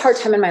was just a hard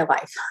time in my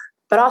life.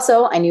 But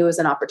also, I knew it was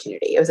an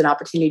opportunity. It was an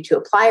opportunity to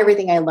apply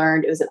everything I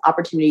learned. It was an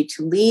opportunity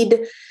to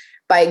lead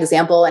by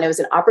example. And it was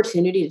an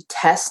opportunity to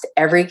test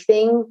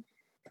everything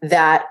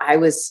that I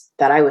was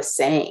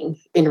saying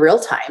in real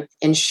time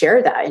and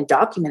share that and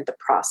document the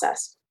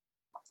process.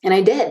 And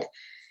I did.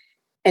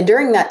 And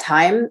during that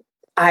time,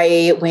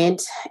 I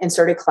went and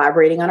started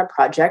collaborating on a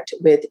project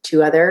with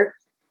 2 other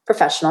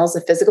professionals,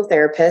 a physical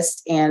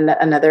therapist and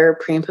another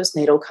pre- and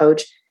postnatal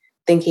coach,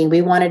 thinking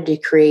we wanted to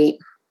create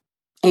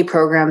a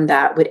program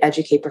that would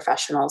educate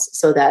professionals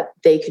so that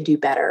they could do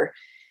better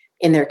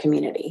in their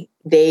community.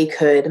 They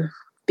could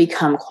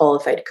become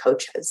qualified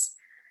coaches.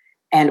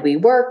 And we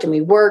worked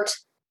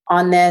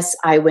on this.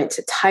 I went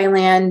to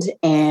Thailand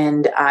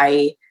and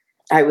I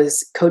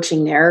was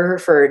coaching there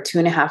for a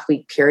 2.5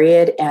 week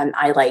period. And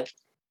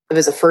it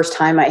was the first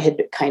time I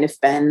had kind of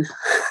been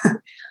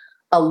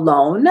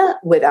alone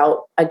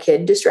without a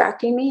kid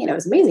distracting me. And it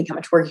was amazing how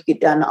much work you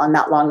get done on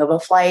that long of a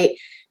flight.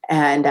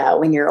 And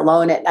when you're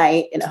alone at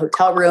night in a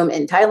hotel room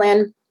in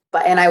Thailand.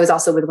 And I was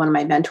also with one of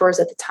my mentors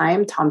at the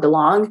time, Tom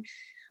DeLong,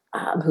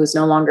 who's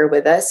no longer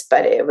with us,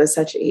 but it was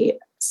such a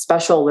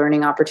special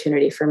learning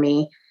opportunity for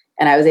me.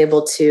 And I was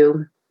able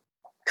to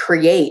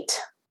create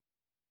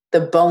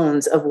the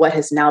bones of what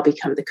has now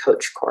become the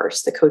coach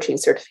course, the coaching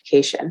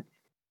certification.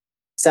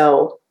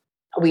 So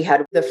we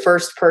had the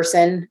first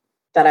person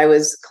that I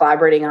was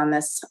collaborating on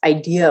this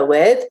idea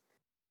with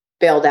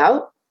bailed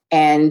out,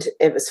 and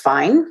it was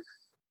fine.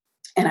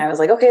 And I was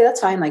like, okay,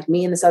 that's fine. Like,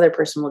 me and this other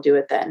person will do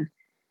it then.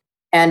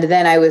 And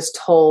then I was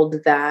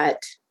told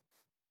that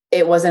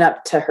it wasn't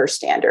up to her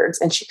standards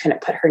and she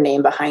couldn't put her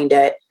name behind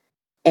it,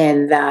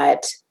 and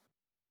that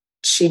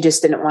she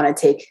just didn't want to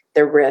take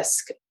the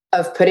risk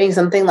of putting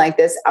something like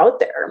this out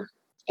there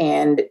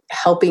and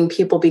helping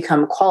people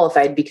become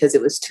qualified because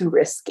it was too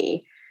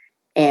risky,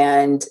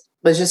 and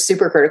was just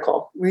super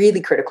critical,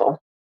 really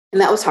critical.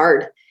 And that was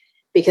hard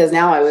because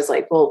now I was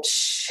like, well,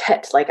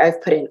 shit, like,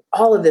 I've put in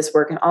all of this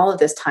work and all of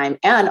this time.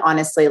 And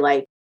honestly,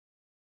 like,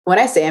 when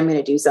I say I'm going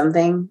to do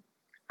something,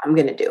 I'm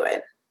going to do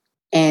it.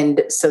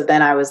 And so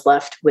then I was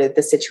left with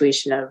the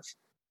situation of,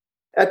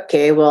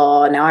 okay,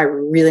 well, now I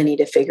really need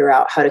to figure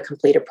out how to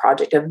complete a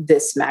project of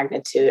this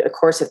magnitude, a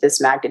course of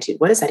this magnitude.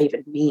 What does that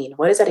even mean?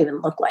 What does that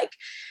even look like?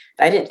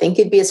 I didn't think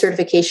it'd be a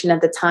certification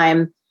at the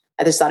time.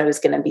 I just thought it was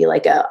going to be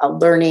like a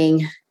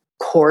learning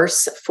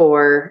course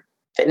for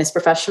fitness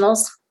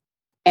professionals.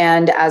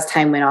 And as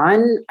time went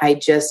on, I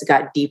just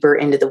got deeper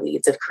into the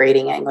weeds of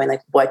creating it and going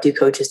like, what do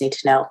coaches need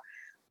to know?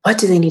 What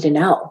do they need to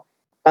know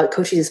about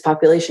coaches'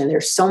 population?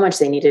 There's so much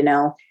they need to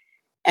know.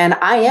 And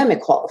I am a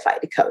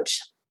qualified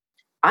coach.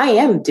 I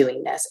am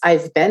doing this.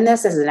 I've been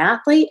this as an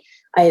athlete.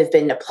 I have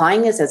been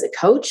applying this as a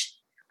coach.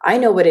 I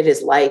know what it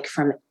is like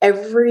from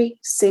every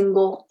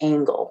single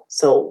angle.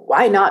 So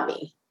why not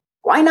me?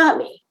 Why not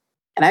me?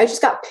 And I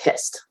just got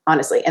pissed,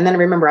 honestly. And then I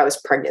remember I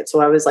was pregnant. So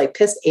I was like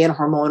pissed and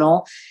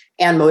hormonal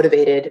and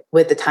motivated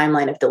with the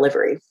timeline of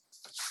delivery.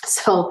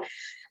 So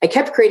I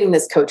kept creating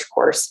this coach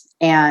course,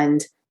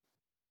 and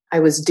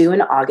I was due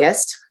in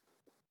August,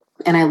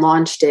 and I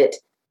launched it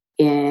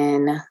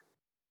in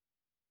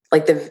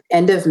like the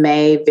end of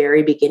May,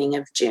 very beginning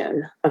of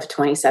June of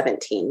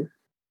 2017.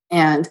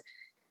 And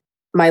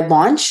my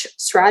launch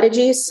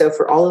strategies, so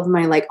for all of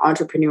my like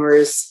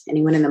entrepreneurs,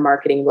 anyone in the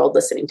marketing world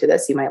listening to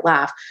this, you might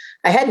laugh.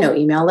 I had no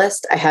email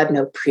list. I had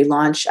no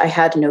pre-launch. I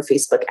had no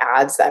Facebook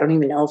ads. I don't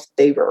even know if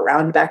they were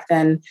around back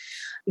then.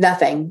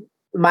 Nothing.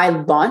 My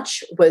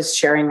launch was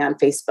sharing on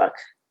Facebook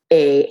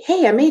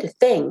hey, I made a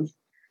thing.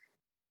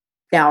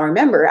 Now,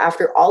 remember,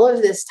 after all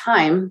of this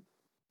time,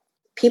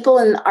 people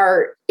in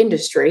our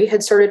industry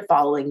had started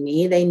following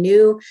me. They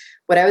knew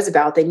what I was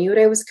about. They knew what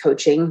I was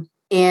coaching.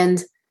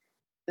 And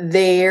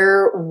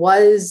there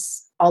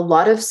was a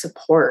lot of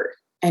support,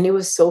 and it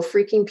was so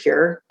freaking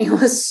pure. It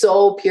was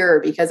so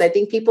pure because I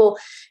think people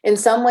in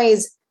some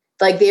ways,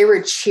 like, they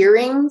were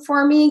cheering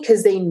for me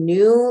because they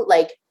knew,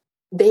 like,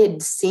 they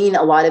had seen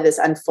a lot of this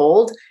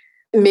unfold.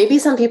 Maybe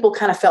some people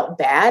kind of felt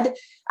bad.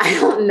 I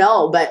don't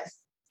know, but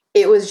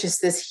it was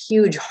just this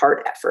huge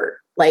heart effort,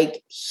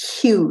 like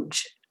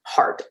huge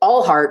heart,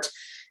 all heart,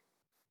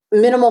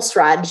 minimal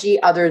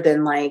strategy other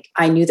than like,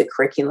 I knew the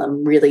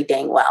curriculum really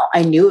dang well.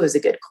 I knew it was a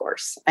good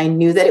course. I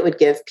knew that it would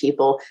give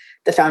people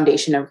the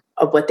foundation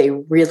of what they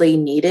really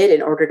needed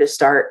in order to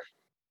start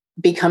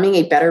becoming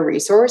a better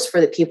resource for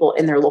the people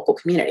in their local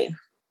community.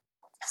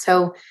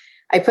 So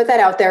I put that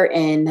out there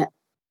in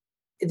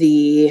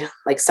the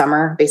like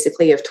summer,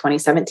 basically, of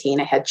 2017.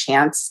 I had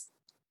Chance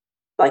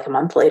like a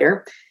month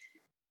later.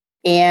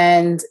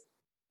 And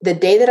the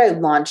day that I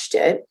launched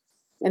it,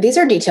 and these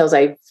are details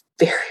I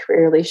very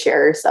rarely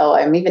share, so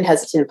I'm even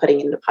hesitant putting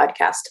it in the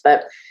podcast,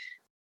 but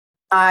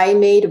I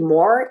made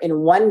more in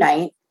one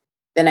night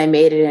than I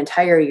made an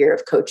entire year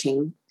of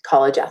coaching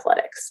college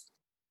athletics.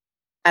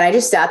 And I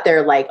just sat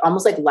there like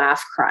almost like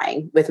laugh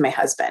crying with my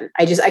husband.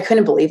 I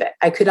couldn't believe it.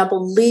 I could not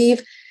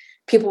believe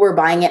people were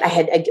buying it. I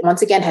had,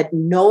 once again, had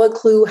no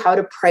clue how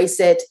to price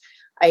it.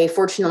 I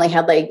fortunately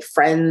had like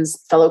friends,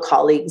 fellow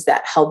colleagues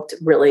that helped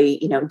really,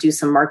 do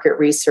some market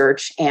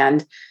research,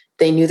 and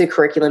they knew the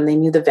curriculum, they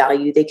knew the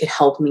value, they could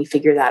help me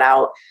figure that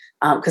out.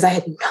 Because I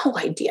had no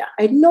idea.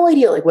 I had no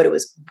idea like what it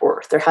was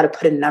worth or how to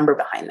put a number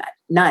behind that.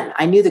 None.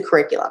 I knew the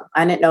curriculum.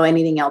 I didn't know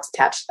anything else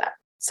attached to that.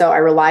 So I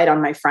relied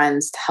on my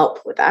friends to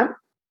help with that.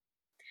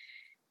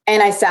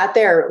 And I sat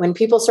there when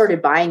people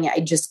started buying it. I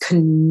just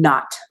could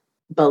not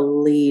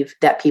believe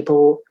that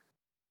people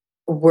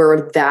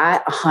were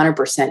that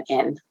 100%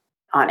 in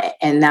on it,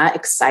 and that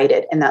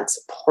excited and that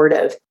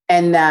supportive,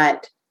 and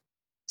that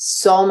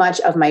so much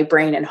of my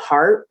brain and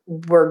heart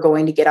were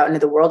going to get out into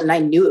the world. And I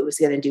knew it was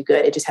going to do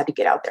good. It just had to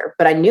get out there.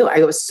 But I knew,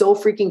 I was so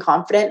freaking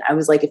confident. I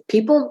was like, if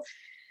people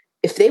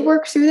if they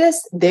work through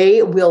this,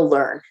 they will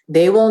learn.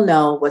 They will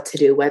know what to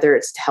do, whether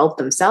it's to help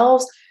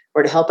themselves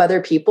or to help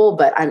other people.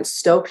 But I'm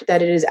stoked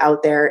that it is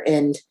out there.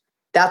 And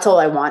that's all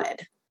I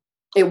wanted.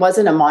 It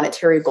wasn't a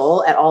monetary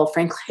goal at all.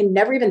 Frankly, I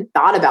never even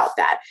thought about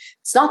that.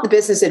 It's not the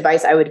business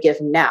advice I would give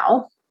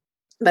now.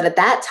 But at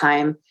that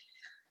time,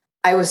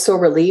 I was so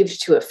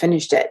relieved to have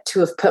finished it, to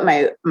have put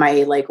my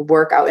like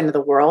work out into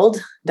the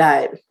world,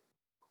 that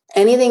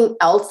anything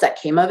else that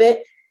came of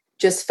it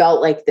just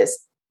felt like this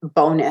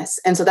bonus.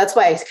 And so that's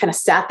why I kind of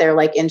sat there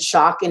like in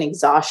shock and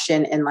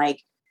exhaustion and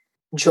like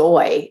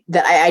joy,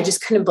 that I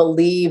just couldn't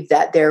believe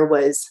that there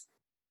was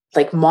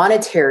like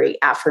monetary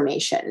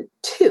affirmation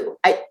too.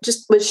 I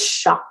just was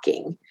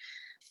shocking.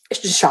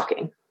 It's just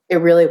shocking. It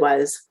really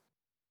was.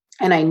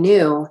 And I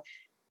knew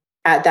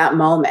at that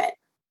moment,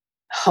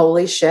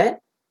 holy shit,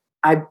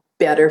 I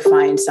better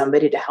find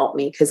somebody to help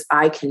me, because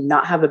I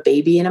cannot have a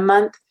baby in a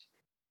month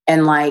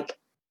and like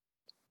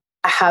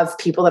have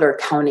people that are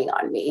counting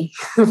on me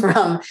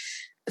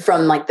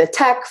from like the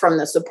tech, from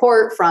the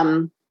support,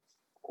 from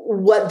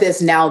what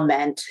this now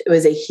meant. It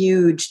was a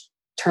huge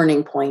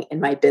turning point in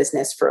my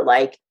business for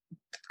like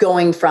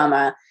going from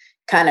a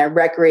kind of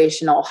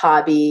recreational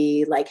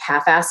hobby, like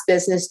half-ass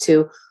business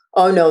to,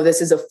 oh no,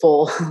 this is a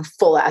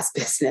full-ass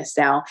business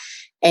now.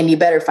 And you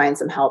better find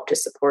some help to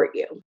support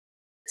you.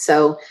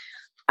 So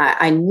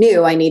I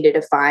knew I needed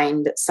to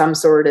find some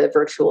sort of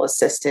virtual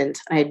assistant.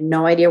 I had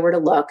no idea where to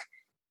look.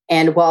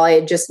 And while I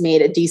had just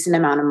made a decent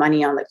amount of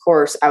money on the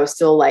course, I was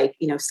still like,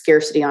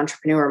 scarcity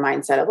entrepreneur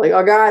mindset of like,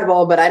 oh God,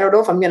 well, but I don't know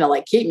if I'm going to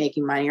like keep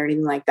making money or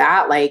anything like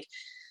that. Like,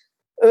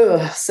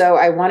 ugh. So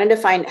I wanted to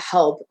find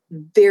help,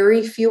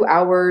 very few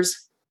hours.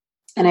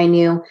 And I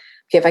knew,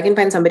 okay, if I can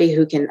find somebody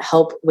who can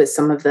help with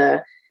some of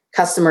the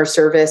customer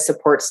service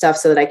support stuff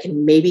so that I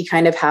can maybe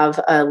kind of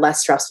have a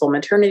less stressful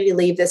maternity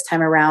leave this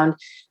time around,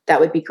 that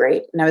would be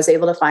great. And I was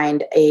able to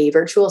find a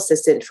virtual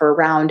assistant for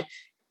around,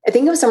 I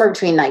think it was somewhere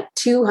between like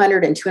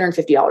 $200 and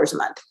 $250 a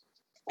month.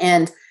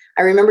 And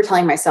I remember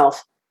telling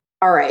myself,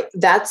 all right,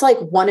 that's like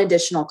one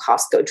additional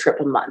Costco trip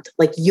a month.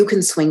 Like you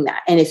can swing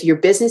that. And if your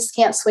business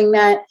can't swing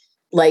that,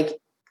 like,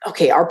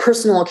 okay, our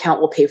personal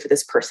account will pay for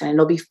this person and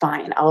it'll be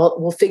fine.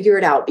 We'll figure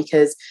it out,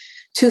 because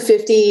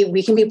 $250,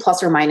 we can be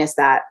plus or minus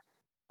that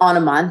on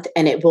a month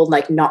and it will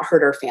like not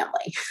hurt our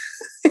family.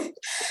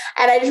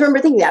 And I just remember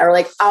thinking that, or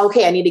like, oh,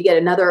 okay, I need to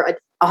get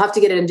I'll have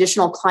to get an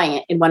additional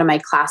client in one of my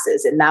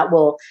classes, and that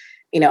will,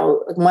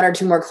 one or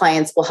two more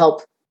clients will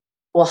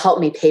help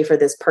me pay for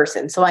this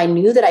person. So I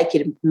knew that I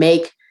could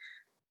make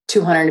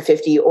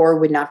 $250 or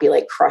would not be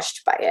like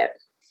crushed by it.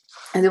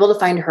 I was able to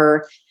find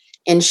her,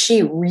 and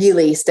she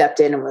really stepped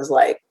in and was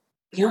like,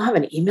 you don't have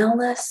an email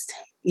list?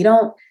 You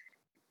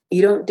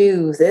don't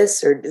do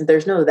this, or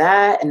there's no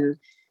that. And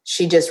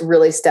she just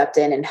really stepped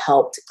in and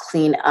helped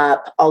clean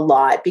up a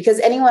lot, because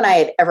anyone I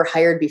had ever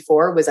hired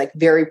before was like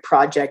very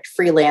project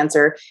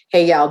freelancer.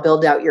 Hey, yeah, I'll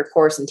build out your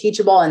course in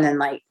Teachable. And then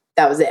like,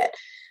 that was it.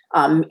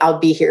 I'll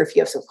be here if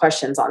you have some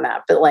questions on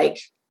that. But like,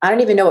 I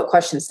don't even know what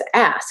questions to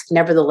ask.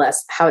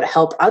 Nevertheless, how to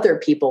help other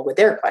people with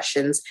their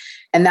questions.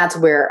 And that's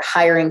where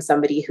hiring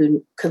somebody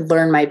who could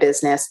learn my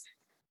business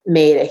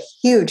made a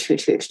huge,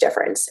 huge, huge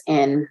difference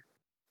in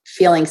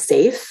feeling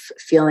safe,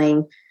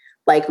 feeling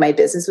like my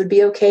business would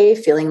be okay,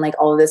 feeling like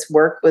all of this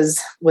work was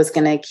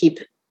going to keep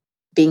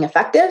being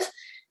effective.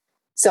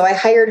 So I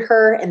hired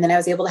her, and then I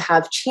was able to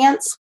have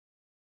Chance,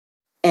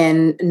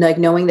 and like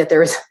knowing that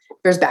there's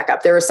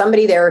backup. There was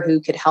somebody there who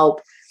could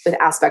help with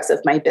aspects of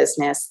my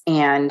business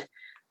and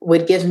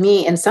would give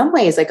me, in some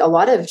ways, like a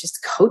lot of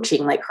just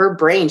coaching, like her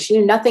brain. She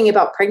knew nothing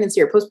about pregnancy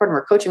or postpartum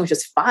or coaching, which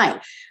is fine.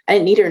 I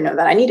didn't need her to know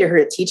that. I needed her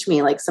to teach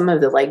me like some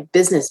of the like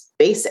business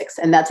basics.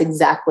 And that's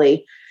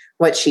exactly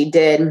what she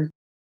did.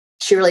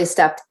 She really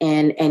stepped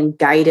in and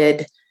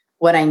guided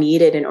what I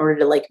needed in order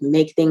to like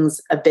make things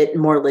a bit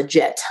more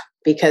legit,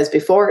 because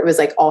before it was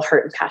like all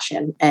heart and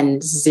passion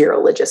and zero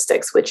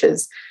logistics, which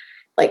is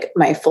like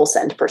my full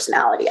send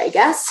personality, I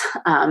guess.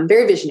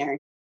 Very visionary.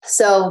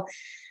 So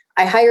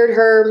I hired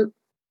her,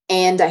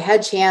 and I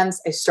had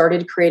Chance. I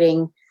started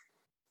creating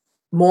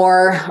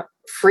more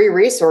free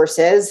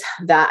resources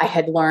that I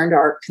had learned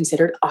are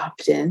considered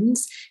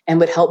opt-ins and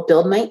would help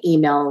build my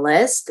email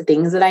list,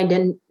 things that I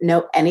didn't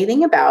know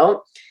anything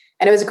about.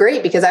 And it was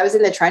great because I was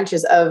in the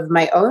trenches of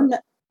my own,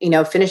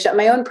 finished up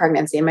my own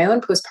pregnancy and my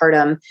own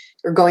postpartum,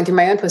 or going through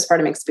my own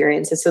postpartum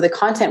experiences. So the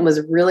content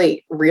was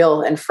really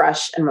real and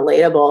fresh and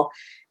relatable.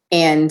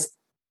 And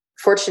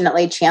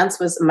fortunately, Chance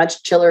was a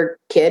much chiller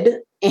kid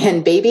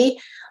and baby.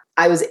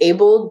 I was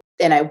able,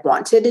 and I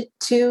wanted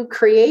to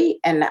create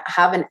and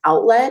have an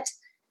outlet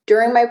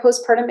during my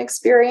postpartum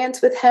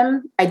experience with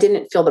him. I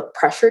didn't feel the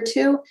pressure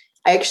to.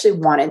 I actually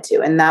wanted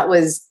to. And that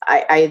was,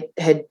 I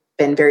had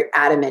been very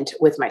adamant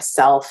with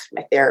myself,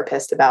 my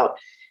therapist, about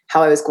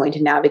how I was going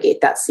to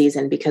navigate that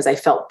season, because I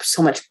felt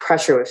so much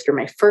pressure through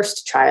my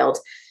first child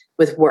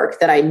with work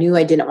that I knew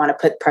I didn't want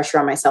to put pressure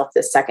on myself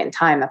this second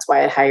time. That's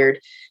why I hired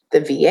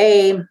the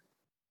VA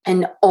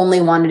and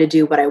only wanted to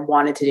do what I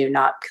wanted to do,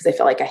 not because I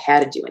felt like I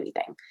had to do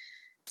anything.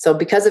 So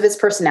because of his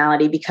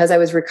personality, because I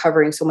was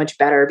recovering so much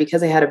better,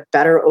 because I had a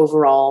better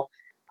overall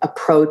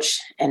approach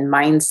and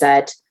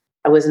mindset,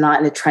 I was not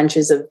in the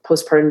trenches of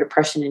postpartum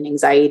depression and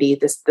anxiety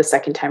the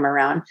second time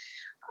around.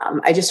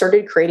 I just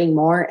started creating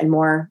more and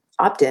more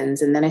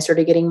opt-ins. And then I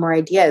started getting more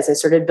ideas. I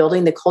started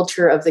building the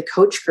culture of the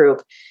coach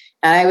group.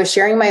 And I was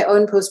sharing my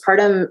own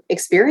postpartum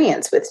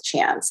experience with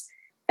Chance.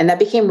 And that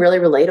became really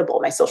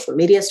relatable. My social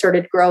media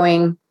started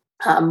growing.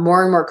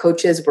 More and more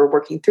coaches were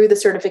working through the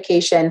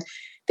certification.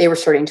 They were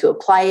starting to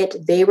apply it.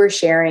 They were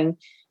sharing.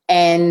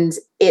 And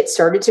it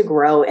started to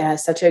grow in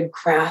such a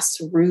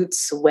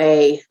grassroots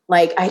way.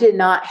 Like, I did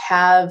not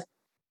have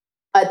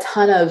a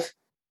ton of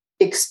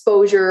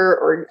exposure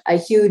or a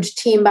huge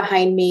team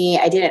behind me.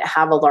 I didn't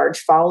have a large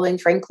following.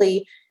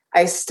 Frankly,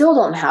 I still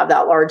don't have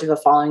that large of a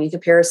following in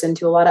comparison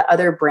to a lot of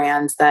other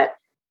brands that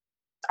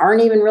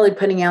aren't even really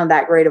putting out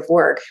that great of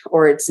work,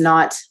 or it is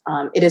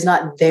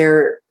not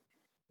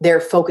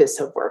their focus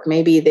of work.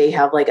 Maybe they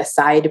have like a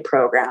side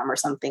program or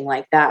something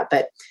like that.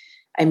 But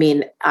I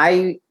mean,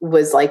 I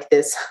was like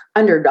this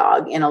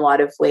underdog in a lot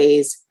of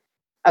ways,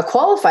 a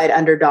qualified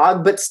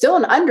underdog, but still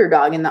an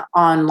underdog in the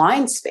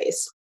online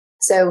space.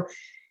 So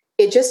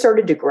it just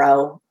started to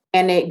grow,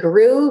 and it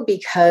grew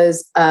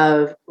because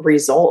of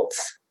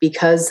results,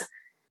 because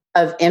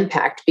of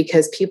impact,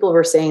 because people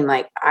were saying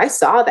like, I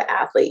saw the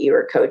athlete you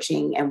were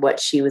coaching and what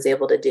she was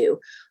able to do,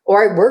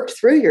 or I worked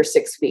through your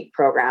 6-week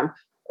program,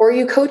 or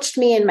you coached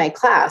me in my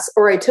class,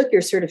 or I took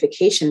your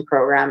certification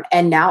program.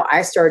 And now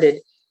I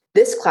started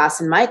this class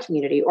in my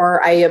community,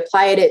 or I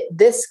applied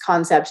this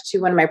concept to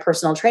one of my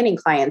personal training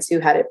clients who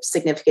had a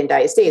significant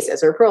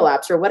diastasis or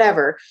prolapse or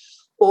whatever.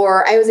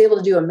 Or I was able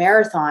to do a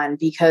marathon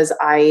because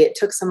I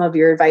took some of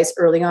your advice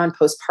early on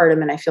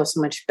postpartum and I feel so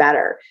much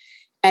better.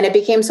 And it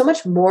became so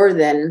much more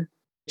than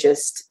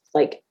just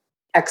like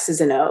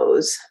X's and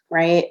O's,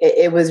 right?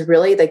 It was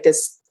really like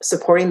this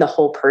supporting the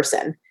whole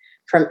person,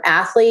 from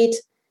athlete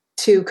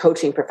to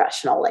coaching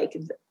professional. Like,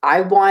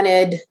 I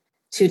wanted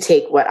to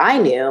take what I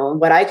knew,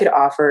 what I could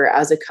offer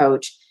as a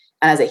coach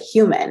and as a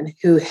human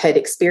who had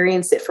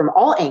experienced it from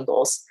all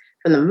angles,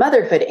 from the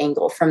motherhood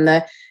angle, from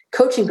the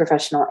coaching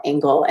professional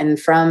angle, and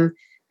from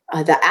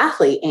the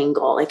athlete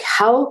angle. Like,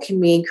 how can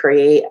we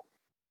create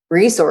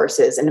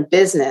resources and a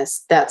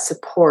business that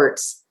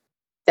supports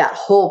that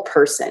whole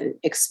person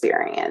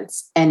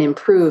experience and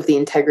improve the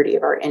integrity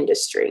of our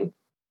industry?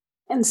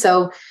 And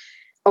so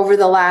over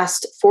the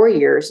last 4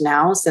 years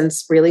now,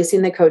 since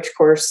releasing the coach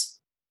course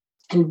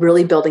and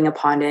really building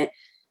upon it,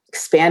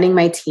 expanding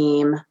my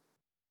team,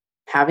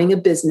 having a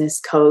business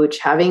coach,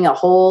 having a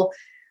whole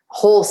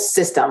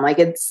system. Like,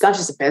 it's not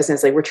just a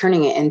business, like we're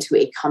turning it into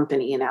a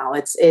company now.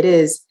 It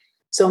is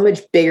so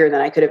much bigger than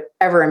I could have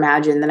ever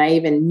imagined, than I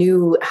even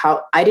knew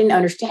how. I didn't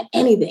understand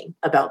anything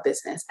about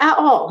business at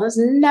all. It was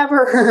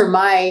never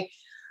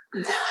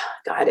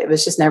it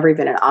was just never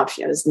even an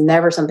option. It was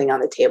never something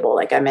on the table.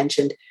 Like I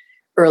mentioned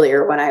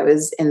earlier, when I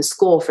was in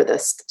school for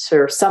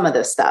some of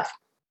this stuff,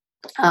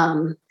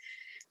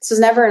 this was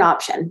never an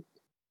option.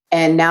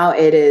 And now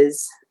it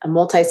is a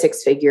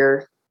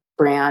multi-6-figure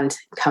brand,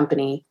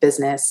 company,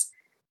 business.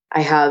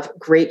 I have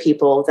great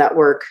people that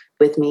work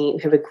with me.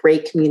 We have a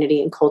great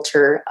community and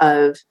culture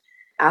of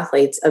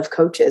athletes, of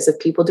coaches, of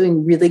people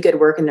doing really good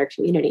work in their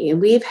community. And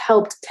we've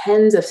helped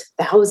tens of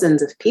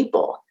thousands of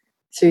people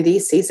through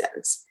these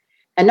seasons.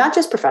 And not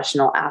just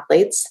professional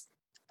athletes.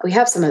 We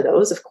have some of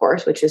those, of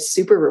course, which is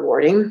super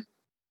rewarding.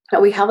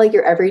 But we have like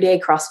your everyday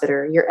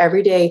CrossFitter, your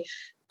everyday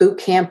boot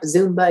camp,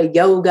 Zumba,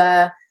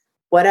 yoga,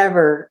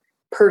 whatever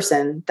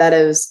person that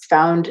has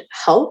found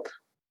help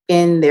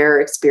in their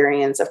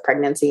experience of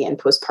pregnancy and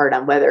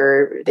postpartum,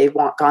 whether they've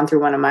gone through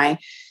one of my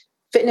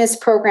fitness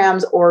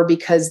programs or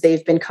because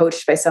they've been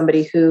coached by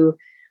somebody who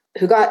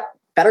got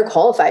better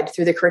qualified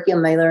through the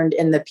curriculum they learned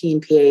in the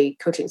PNPA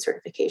coaching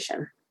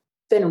certification.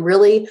 It's been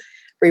really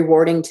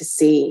rewarding to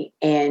see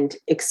and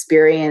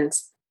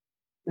experience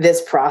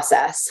this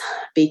process,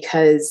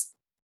 because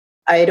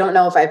I don't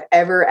know if I've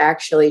ever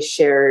actually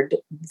shared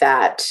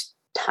that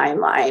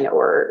timeline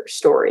or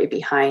story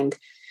behind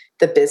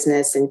the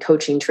business and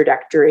coaching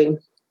trajectory.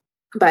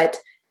 But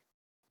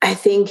I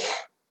think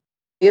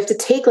you have to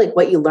take like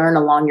what you learn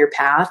along your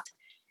path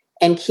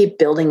and keep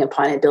building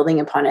upon it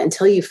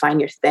until you find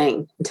your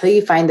thing, until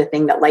you find the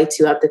thing that lights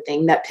you up, the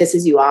thing that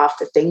pisses you off,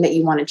 the thing that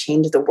you want to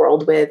change the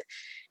world with.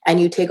 And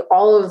you take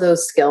all of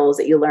those skills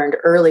that you learned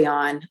early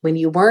on when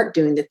you weren't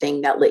doing the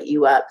thing that lit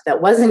you up,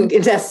 that wasn't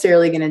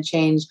necessarily going to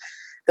change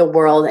the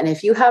world. And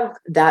if you have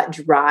that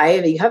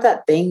drive, you have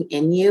that thing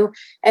in you,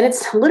 and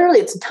it's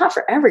not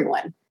for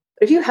everyone.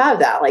 But if you have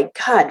that, like,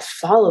 God,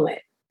 follow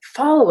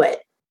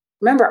it.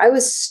 Remember, I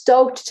was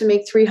stoked to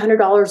make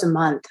 $300 a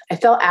month. I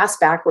fell ass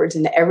backwards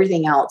into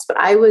everything else, but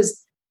I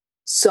was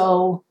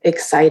so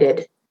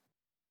excited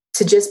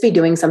to just be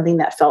doing something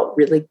that felt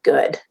really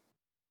good.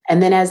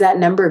 And then as that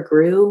number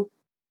grew,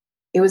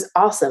 it was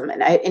awesome.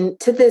 And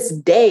to this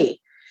day,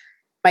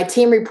 my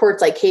team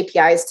reports like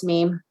KPIs to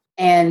me,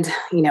 and,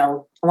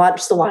 a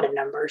lot of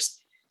numbers.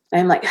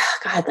 And I'm like, oh,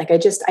 God, like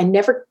I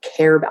never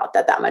care about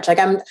that much. Like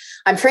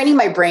I'm training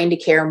my brain to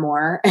care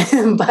more.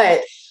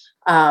 But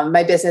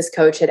my business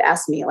coach had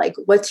asked me, like,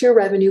 what's your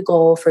revenue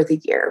goal for the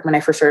year when I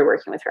first started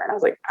working with her? And I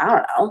was like, I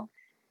don't know.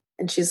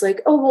 And she's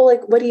like, oh, well,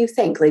 like, what do you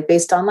think? Like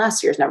based on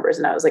last year's numbers.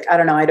 And I was like, I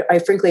don't know. I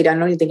frankly, I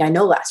don't even think I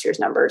know last year's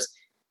numbers.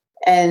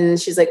 And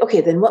she's like,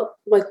 okay, then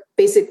what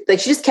basic, like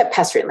she just kept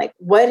pestering, like,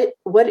 what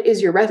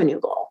is your revenue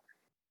goal?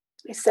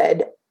 I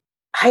said,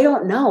 I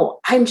don't know.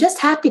 I'm just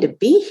happy to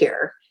be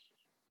here.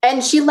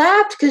 And she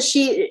laughed because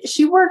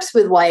she works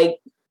with like,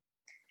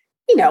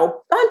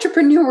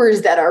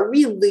 entrepreneurs that are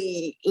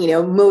really,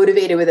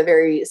 motivated with a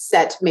very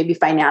set, maybe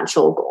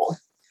financial goal,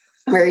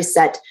 very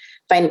set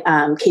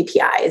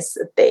KPIs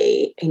that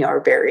they,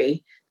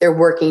 they're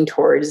working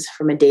towards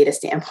from a data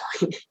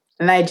standpoint.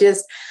 And I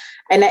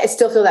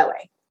still feel that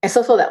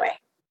way.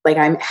 Like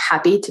I'm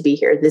happy to be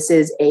here. This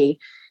is a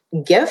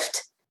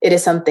gift. It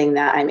is something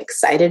that I'm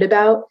excited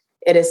about.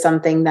 It is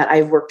something that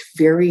I've worked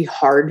very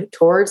hard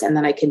towards and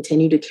that I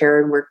continue to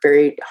care and work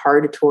very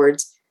hard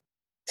towards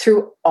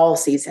through all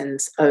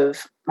seasons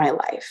of my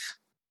life,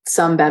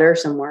 some better,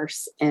 some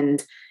worse.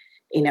 And,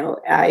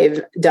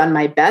 I've done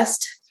my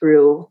best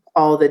through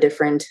all the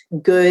different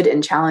good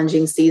and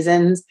challenging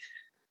seasons.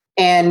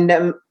 And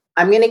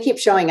I'm going to keep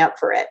showing up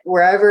for it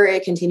wherever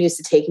it continues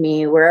to take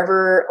me,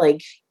 wherever,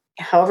 like,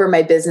 however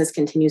my business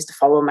continues to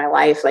follow my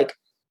life. Like,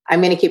 I'm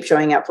going to keep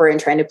showing up for it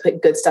and trying to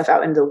put good stuff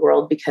out into the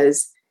world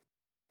because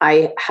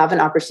I have an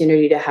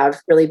opportunity to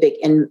have really big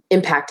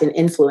impact and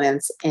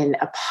influence in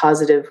a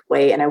positive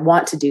way. And I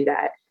want to do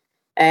that.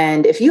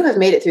 And if you have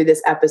made it through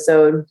this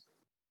episode,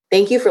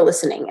 thank you for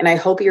listening. And I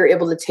hope you're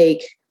able to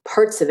take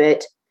parts of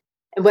it,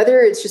 and whether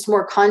it's just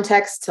more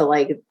context to,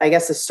 like, I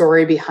guess, a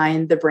story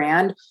behind the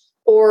brand,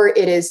 or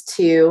it is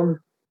to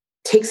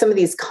take some of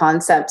these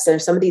concepts or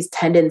some of these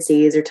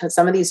tendencies or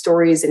some of these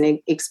stories and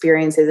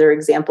experiences or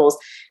examples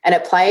and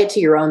apply it to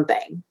your own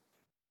thing.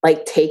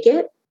 Like, take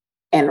it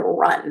and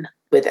run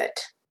with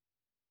it.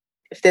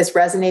 If this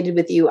resonated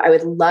with you, I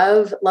would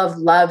love, love,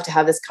 love to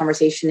have this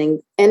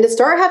conversation and to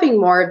start having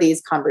more of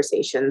these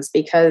conversations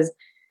because,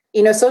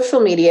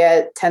 social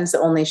media tends to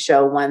only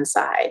show one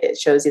side. It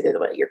shows either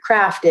what your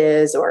craft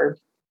is or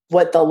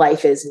what the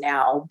life is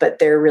now, but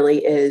there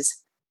really is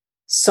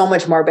so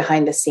much more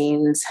behind the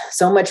scenes,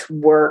 so much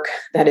work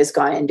that has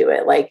gone into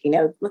it. Like,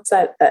 what's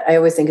that? I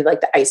always think of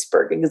like the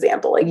iceberg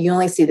example. Like you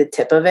only see the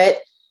tip of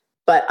it,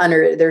 but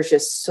under there's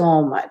just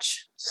so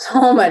much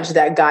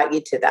that got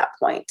you to that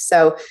point.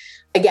 So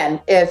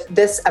again, if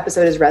this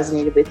episode has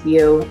resonated with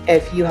you,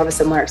 if you have a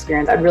similar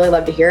experience, I'd really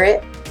love to hear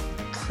it.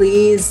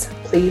 Please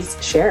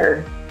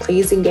share,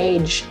 please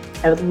engage.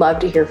 I would love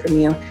to hear from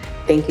you.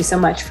 Thank you so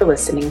much for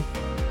listening.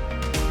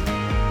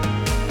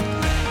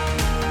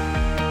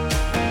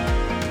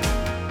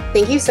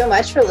 Thank you so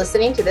much for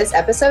listening to this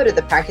episode of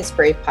the Practice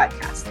Brave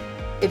podcast.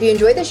 If you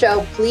enjoyed the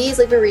show, please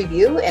leave a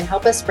review and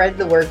help us spread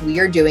the work we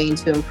are doing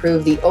to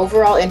improve the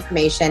overall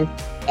information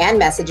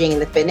and messaging in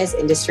the fitness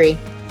industry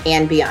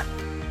and beyond.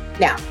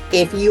 Now,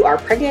 if you are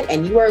pregnant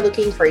and you are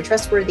looking for a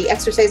trustworthy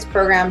exercise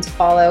program to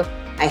follow,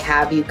 I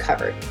have you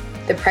covered.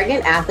 The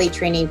Pregnant Athlete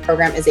Training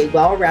Program is a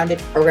well-rounded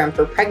program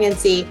for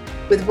pregnancy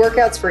with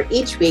workouts for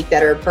each week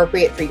that are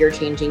appropriate for your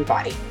changing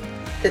body.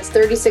 That's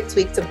 36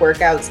 weeks of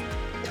workouts,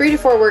 3 to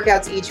 4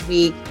 workouts each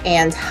week,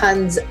 and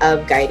tons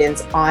of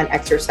guidance on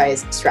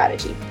exercise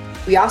strategy.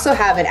 We also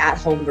have an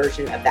at-home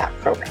version of that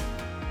program.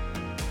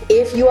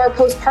 If you are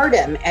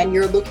postpartum and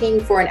you're looking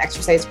for an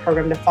exercise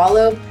program to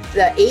follow,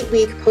 the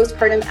 8-week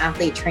postpartum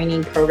athlete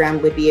training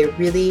program would be a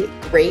really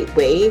great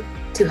way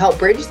to help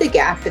bridge the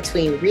gap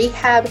between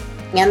rehab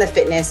and the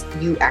fitness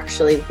you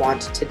actually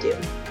want to do.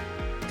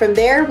 From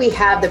there, we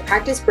have the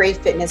Practice Brave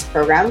Fitness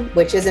program,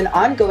 which is an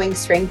ongoing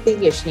strength and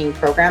conditioning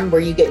program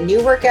where you get new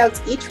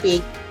workouts each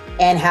week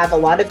and have a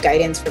lot of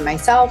guidance from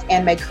myself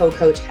and my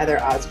co-coach, Heather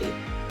Osby.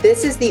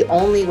 This is the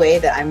only way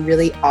that I'm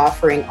really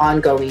offering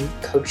ongoing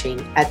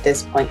coaching at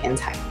this point in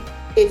time.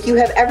 If you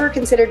have ever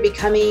considered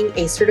becoming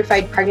a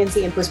certified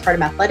pregnancy and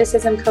postpartum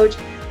athleticism coach,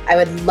 I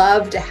would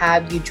love to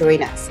have you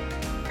join us.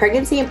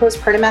 Pregnancy and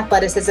Postpartum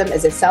Athleticism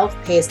is a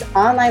self-paced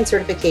online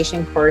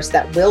certification course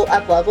that will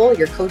up-level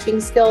your coaching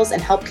skills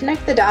and help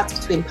connect the dots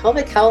between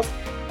pelvic health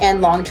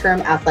and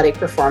long-term athletic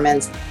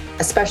performance,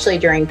 especially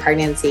during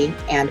pregnancy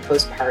and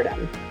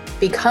postpartum.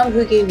 Become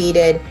who you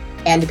needed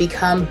and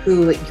become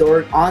who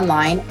your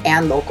online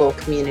and local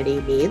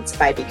community needs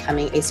by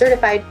becoming a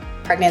certified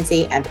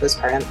pregnancy and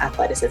postpartum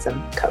athleticism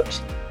coach.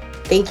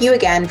 Thank you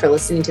again for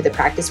listening to the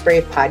Practice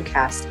Brave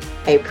podcast.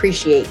 I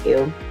appreciate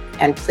you.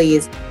 And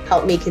please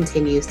help me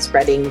continue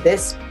spreading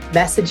this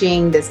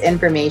messaging, this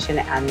information,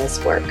 and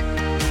this work.